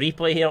 We'll see the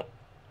replay here.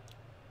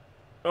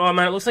 Oh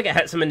man, it looks like it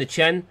hits him in the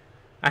chin.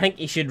 I think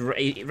he should,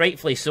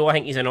 rightfully so, I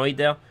think he's annoyed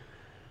there.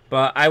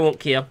 But I won't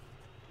care.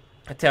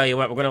 I tell you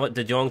what, we're going to let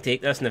De Jong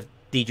take this, and if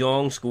De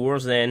Jong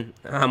scores, then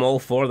I'm all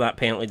for that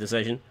penalty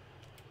decision.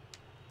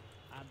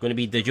 Going to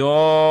be De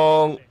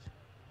Jong.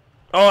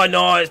 Oh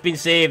no, it's been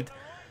saved.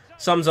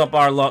 Sums up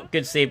our luck.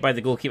 Good save by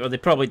the goalkeeper. They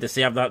probably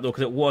deserved that though,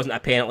 because it wasn't a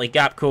penalty.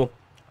 Gapco,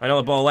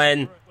 another ball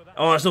in.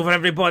 Oh, it's over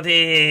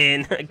everybody.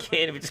 And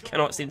again, we just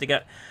cannot seem to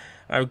get...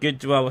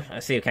 Well, I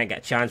say we can't get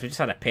a chance. We just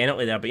had a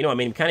penalty there, but you know what I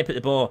mean. We can't put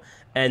the ball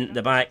in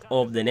the back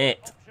of the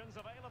net.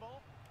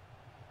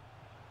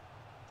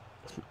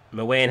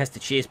 Mouen has to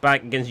chase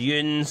back against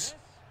Younes.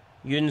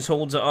 Younes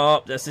holds it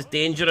up. This is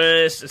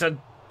dangerous. It's a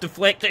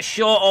deflected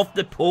shot off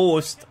the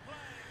post.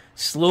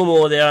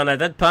 Slow-mo there, and I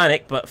did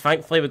panic, but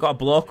thankfully we got a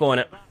block on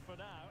it.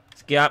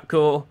 It's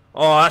Gapco.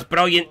 Oh, that's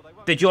brilliant.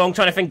 De Jong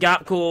trying to find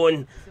Gapco,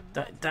 and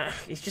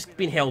he's just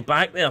been held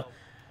back there.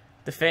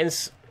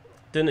 Defence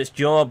doing its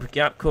job.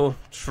 Gapco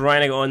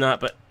trying to get on that,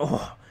 but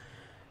oh,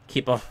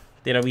 keeper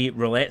doing a wee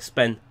roulette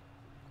spin.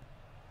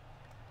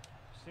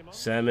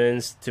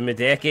 Simmons to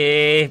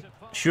Madeke.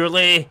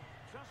 Surely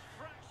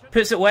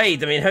puts it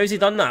wide. I mean, how's he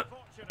done that?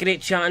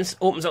 Great chance,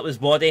 opens up his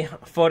body.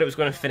 I thought it was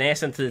going to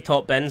finesse into the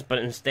top bins, but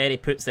instead he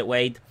puts it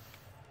wide.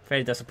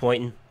 Very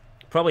disappointing.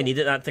 Probably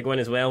needed that to go in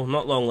as well.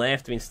 Not long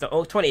left. I mean,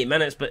 still 28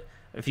 minutes, but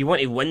if you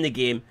want to win the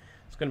game,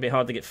 it's going to be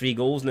hard to get 3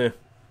 goals now.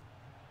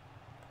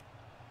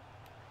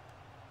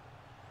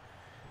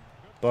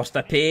 Burst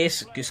of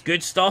pace. It's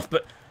good stuff,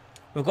 but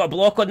we've got a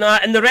block on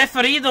that. And the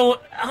referee, though,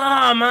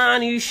 ah,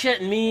 man, are you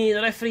shitting me?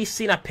 The referee's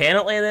seen a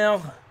penalty there.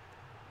 I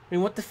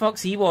mean, what the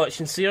fuck's he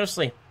watching?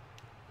 Seriously.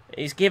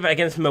 He's gave it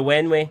against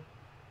Mwenwe.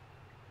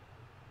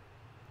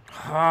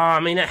 Oh, I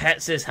mean, it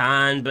hits his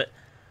hand, but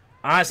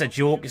that's a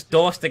joke. It's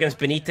Dost against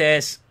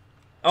Benitez.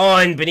 Oh,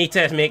 and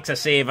Benitez makes a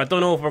save. I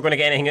don't know if we're going to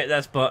get anything out of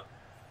this, but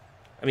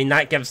I mean,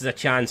 that gives us a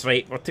chance,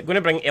 right? We're going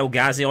to bring El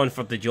Ghazi on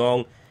for De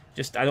Jong.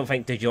 I don't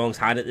think De Jong's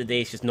had it today.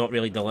 It's just not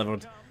really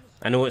delivered.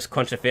 I know it's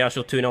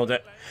controversial, 2-0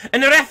 it.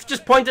 And the ref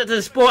just pointed to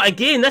the spot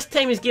again. This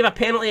time he's gave a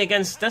penalty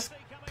against this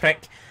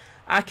prick.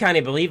 I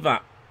can't believe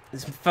that.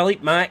 It's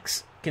Philippe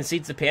Max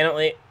concedes the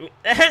penalty. I mean,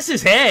 it hits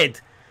his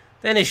head,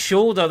 then his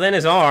shoulder, then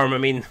his arm. I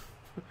mean,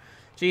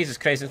 Jesus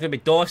Christ, it's going to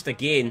be Dost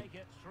again.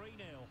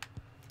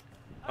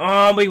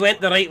 Oh, we went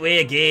the right way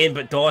again,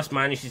 but Dost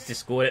manages to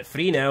score it.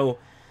 3-0.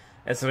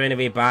 It's the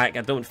way back.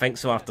 I don't think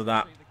so after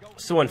that.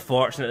 So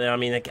unfortunate there. I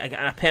mean,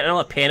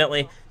 another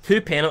penalty.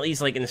 2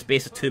 penalties like in the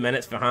space of 2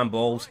 minutes for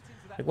handballs.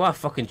 Like, what a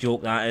fucking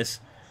joke that is.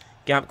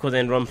 Gapco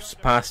then runs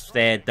past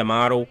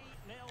Damaro.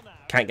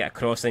 Can't get a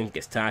crossing,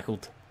 gets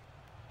tackled.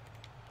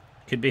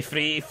 Could be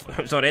 3.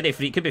 It's already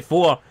 3. Could be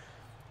 4.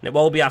 And it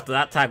will be after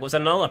that tackle. It's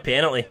another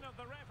penalty.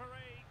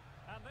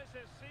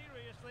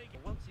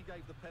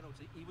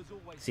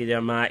 See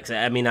there, Max.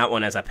 I mean, that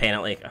one is a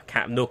penalty.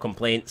 No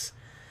complaints.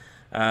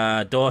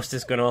 Dost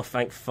is going off.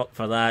 Thank fuck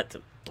for that.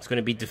 It's going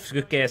to be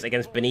Dufuques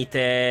against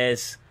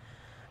Benitez.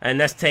 And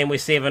this time we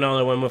save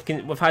another one.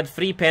 We've had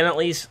 3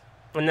 penalties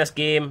in this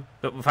game,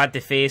 but we've had to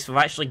face. We've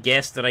actually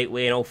guessed the right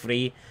way in all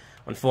 3.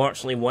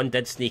 Unfortunately, one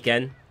did sneak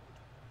in.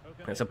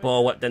 It's a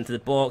ball whipped into the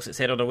box. It's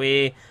headed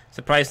away.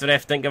 Surprised the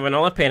ref didn't give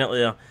another penalty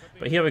there.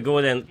 But here we go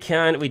then.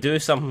 Can we do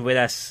something with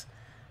this?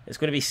 It's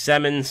going to be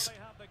Simmons.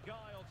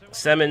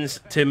 Simmons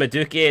to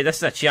Madueke. This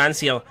is a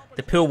chance here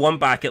to pull one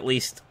back at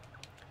least.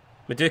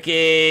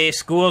 Madueke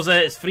scores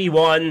it. It's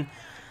 3-1.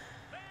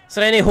 Is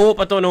there any hope?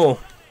 I don't know.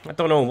 I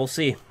don't know. We'll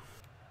see.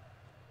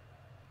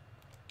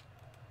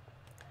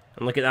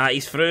 And look at that.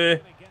 He's through.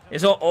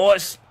 It's all. Oh,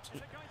 it's.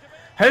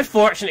 How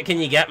fortunate can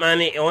you get,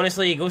 man?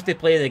 Honestly, he goes to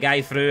play the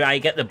guy through. I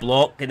get the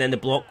block, and then the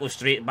block goes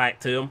straight back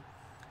to him.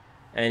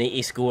 And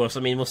he scores. I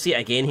mean, we'll see it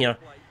again here.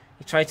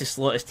 He tried to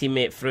slot his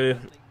teammate through.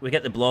 We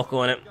get the block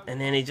on it. And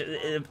then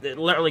it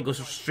literally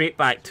goes straight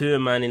back to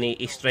him, man. And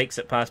he strikes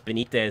it past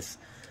Benitez.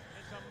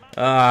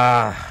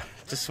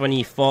 Just when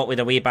he fought with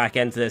a way back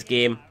into this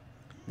game,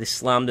 they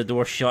slammed the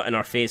door shut in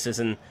our faces.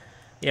 And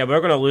yeah,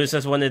 we're going to lose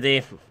this one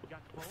today.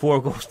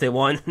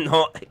 4-1.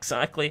 Not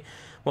exactly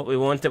what we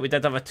wanted. We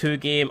did have a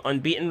 2-game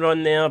unbeaten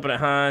run there, but it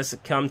has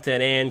come to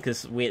an end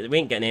because we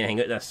ain't getting anything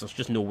out of this. There's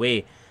just no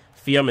way.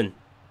 Fearman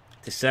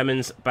to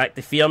Simmons, back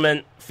to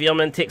Fearman.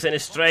 Fearman takes it in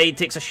his stride,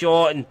 takes a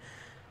shot, and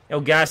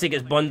El Ghazi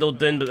gets bundled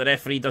down, but the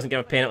referee doesn't give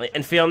a penalty.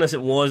 In fairness,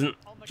 it wasn't.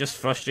 Just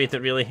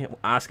frustrated, really,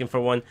 asking for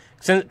one.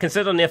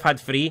 Considering they've had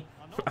 3,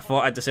 I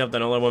thought I deserved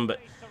another one, but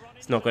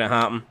it's not going to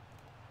happen.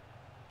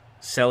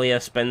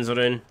 Celia spins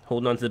around,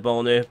 holding on to the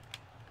ball now.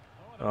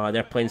 Oh,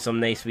 they're playing some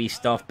nice wee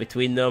stuff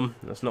between them.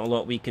 There's not a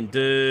lot we can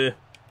do.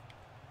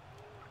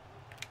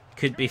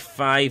 Could be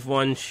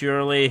 5-1,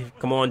 surely.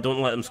 Come on,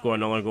 don't let them score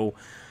another goal.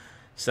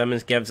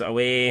 Simmons gives it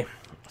away.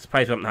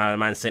 Surprised we haven't had a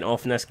man sent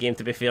off in this game,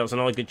 to be fair. It's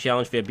another good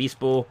challenge for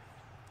Obispo.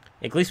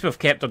 At least we've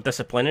kept our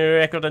disciplinary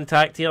record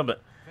intact here,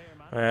 but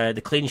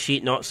the clean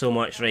sheet, not so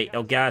much. Right,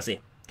 El Ghazi.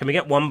 Can we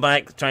get one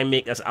back to try and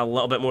make this a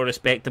little bit more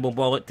respectable?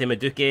 Ball it to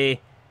Madueke.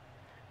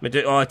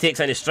 Oh, he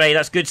takes it in his stride.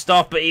 That's good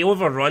stuff, but he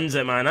overruns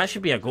it, man. That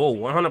should be a goal.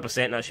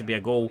 100% that should be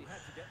a goal.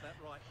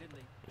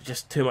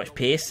 Just too much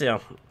pace there.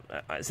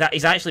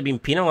 He's actually been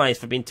penalised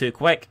for being too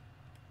quick.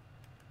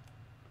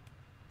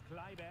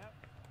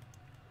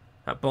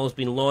 That ball's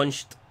been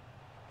launched.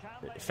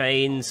 It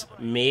finds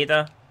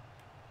Maida.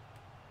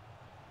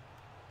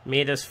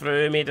 Maida's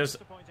through. Maida's...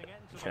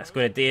 That's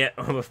going to do it.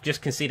 We've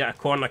just conceded a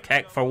corner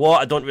kick. For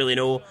what? I don't really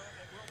know.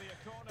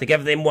 To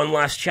give them one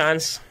last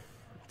chance.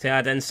 To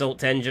add insult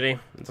to injury.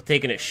 They're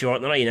taking it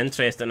short. They're not even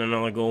interested in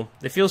another goal.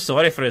 They feel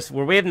sorry for us.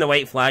 We're waving the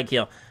white flag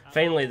here.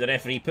 Finally, the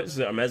referee puts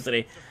us out of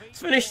misery. It's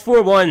finished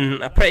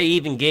 4-1. A pretty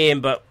even game,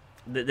 but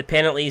the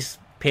penalties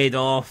paid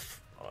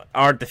off.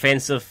 Our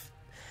defensive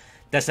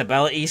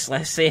disabilities,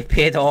 let's say,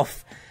 paid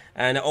off.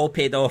 and it all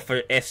paid off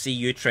for FC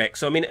Utrecht.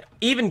 So I mean,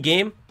 even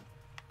game,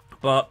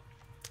 but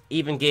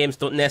even games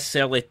don't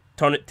necessarily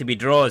turn it to be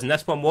draws, and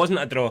this one wasn't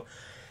a draw.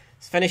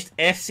 It's finished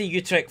FC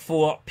Utrecht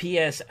 4,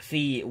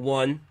 PSV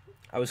 1.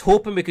 I was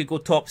hoping we could go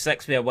top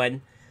 6 with a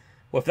win.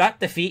 With that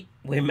defeat,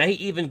 we might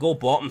even go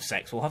bottom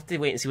 6. We'll have to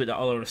wait and see what the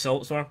other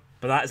results were.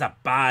 But that is a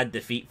bad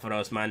defeat for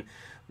us, man.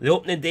 The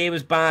opening day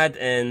was bad,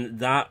 and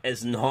that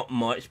is not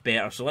much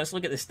better. So let's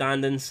look at the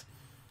standings.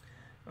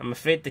 I'm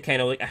afraid to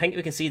kind of look. I think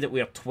we can see that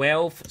we are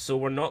 12th, so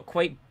we're not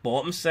quite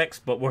bottom 6,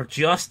 but we're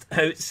just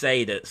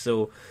outside it.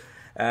 So,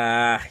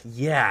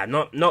 yeah,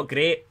 not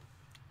great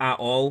at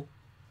all.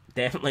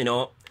 Definitely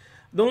not.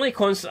 The only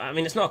I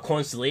mean, it's not a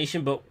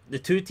consolation, but the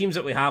two teams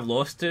that we have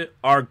lost to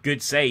are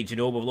good sides. You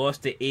know, we've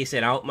lost to AC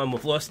Alkmaar,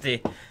 we've lost to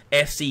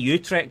FC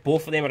Utrecht.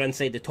 Both of them are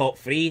inside the top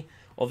 3.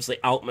 Obviously,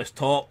 Alkmaar's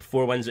top,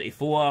 4 wins out of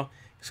 4.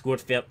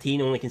 Scored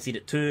 13, only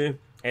conceded 2.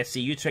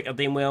 FC Utrecht are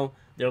doing well.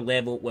 They're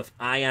level with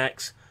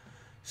Ajax.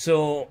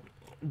 So,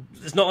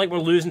 it's not like we're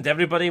losing to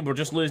everybody. We're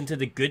just losing to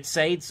the good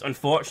sides.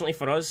 Unfortunately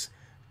for us,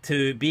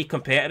 to be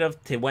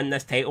competitive, to win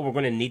this title, we're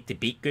going to need to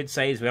beat good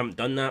sides. We haven't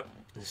done that.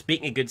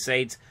 Speaking of good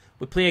sides,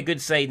 we play a good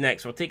side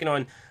next. We're taking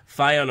on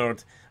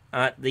Feyenoord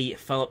at the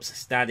Philips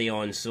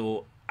Stadion.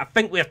 So, I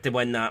think we have to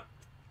win that.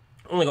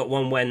 Only got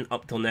 1 win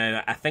up till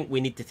now. I think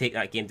we need to take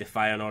that game to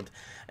Feyenoord.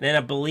 And then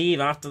I believe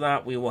after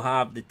that we will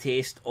have the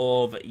taste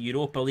of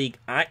Europa League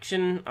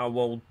action. I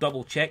will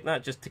double check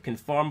that just to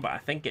confirm, but I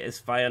think it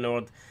is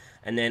Feyenoord.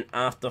 And then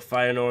after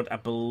Feyenoord, I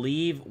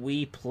believe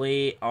we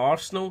play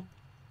Arsenal.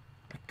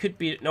 It could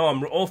be... No,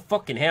 oh,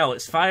 fucking hell.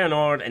 It's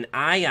Feyenoord and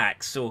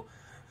Ajax. So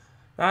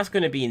that's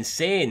going to be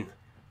insane.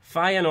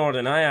 Feyenoord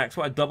and Ajax.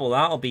 What a double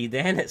that'll be.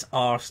 Then it's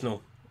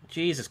Arsenal.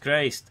 Jesus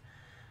Christ.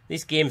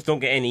 These games don't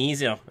get any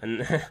easier.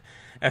 And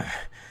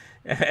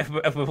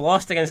if we've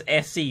lost against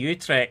FC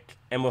Utrecht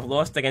and we've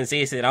lost against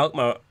AC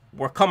Alkmaar,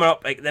 we're coming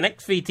up, like, the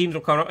next 3 teams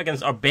we're coming up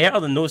against are better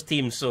than those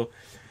teams. So,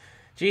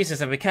 Jesus,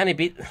 if we can't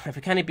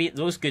beat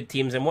those good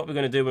teams, then what are we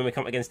going to do when we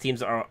come up against teams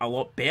that are a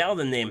lot better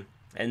than them?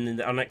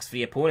 And our next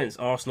 3 opponents,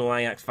 Arsenal,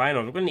 Ajax,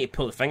 Feyenoord, we're going to need to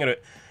pull the finger out.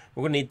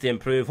 We're going to need to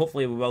improve.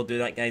 Hopefully we will do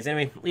that, guys.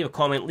 Anyway, leave a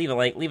comment, leave a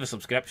like, leave a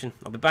subscription.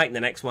 I'll be back in the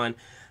next one.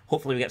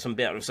 Hopefully we get some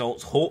better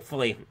results.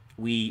 Hopefully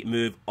we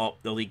move up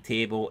the league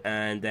table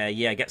and,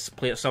 yeah, get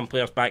some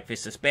players back for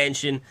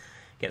suspension,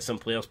 get some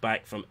players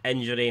back from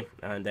injury,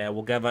 and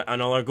we'll give it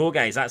another go,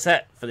 guys. That's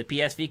it for the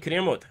PSV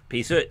career mode.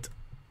 Peace out.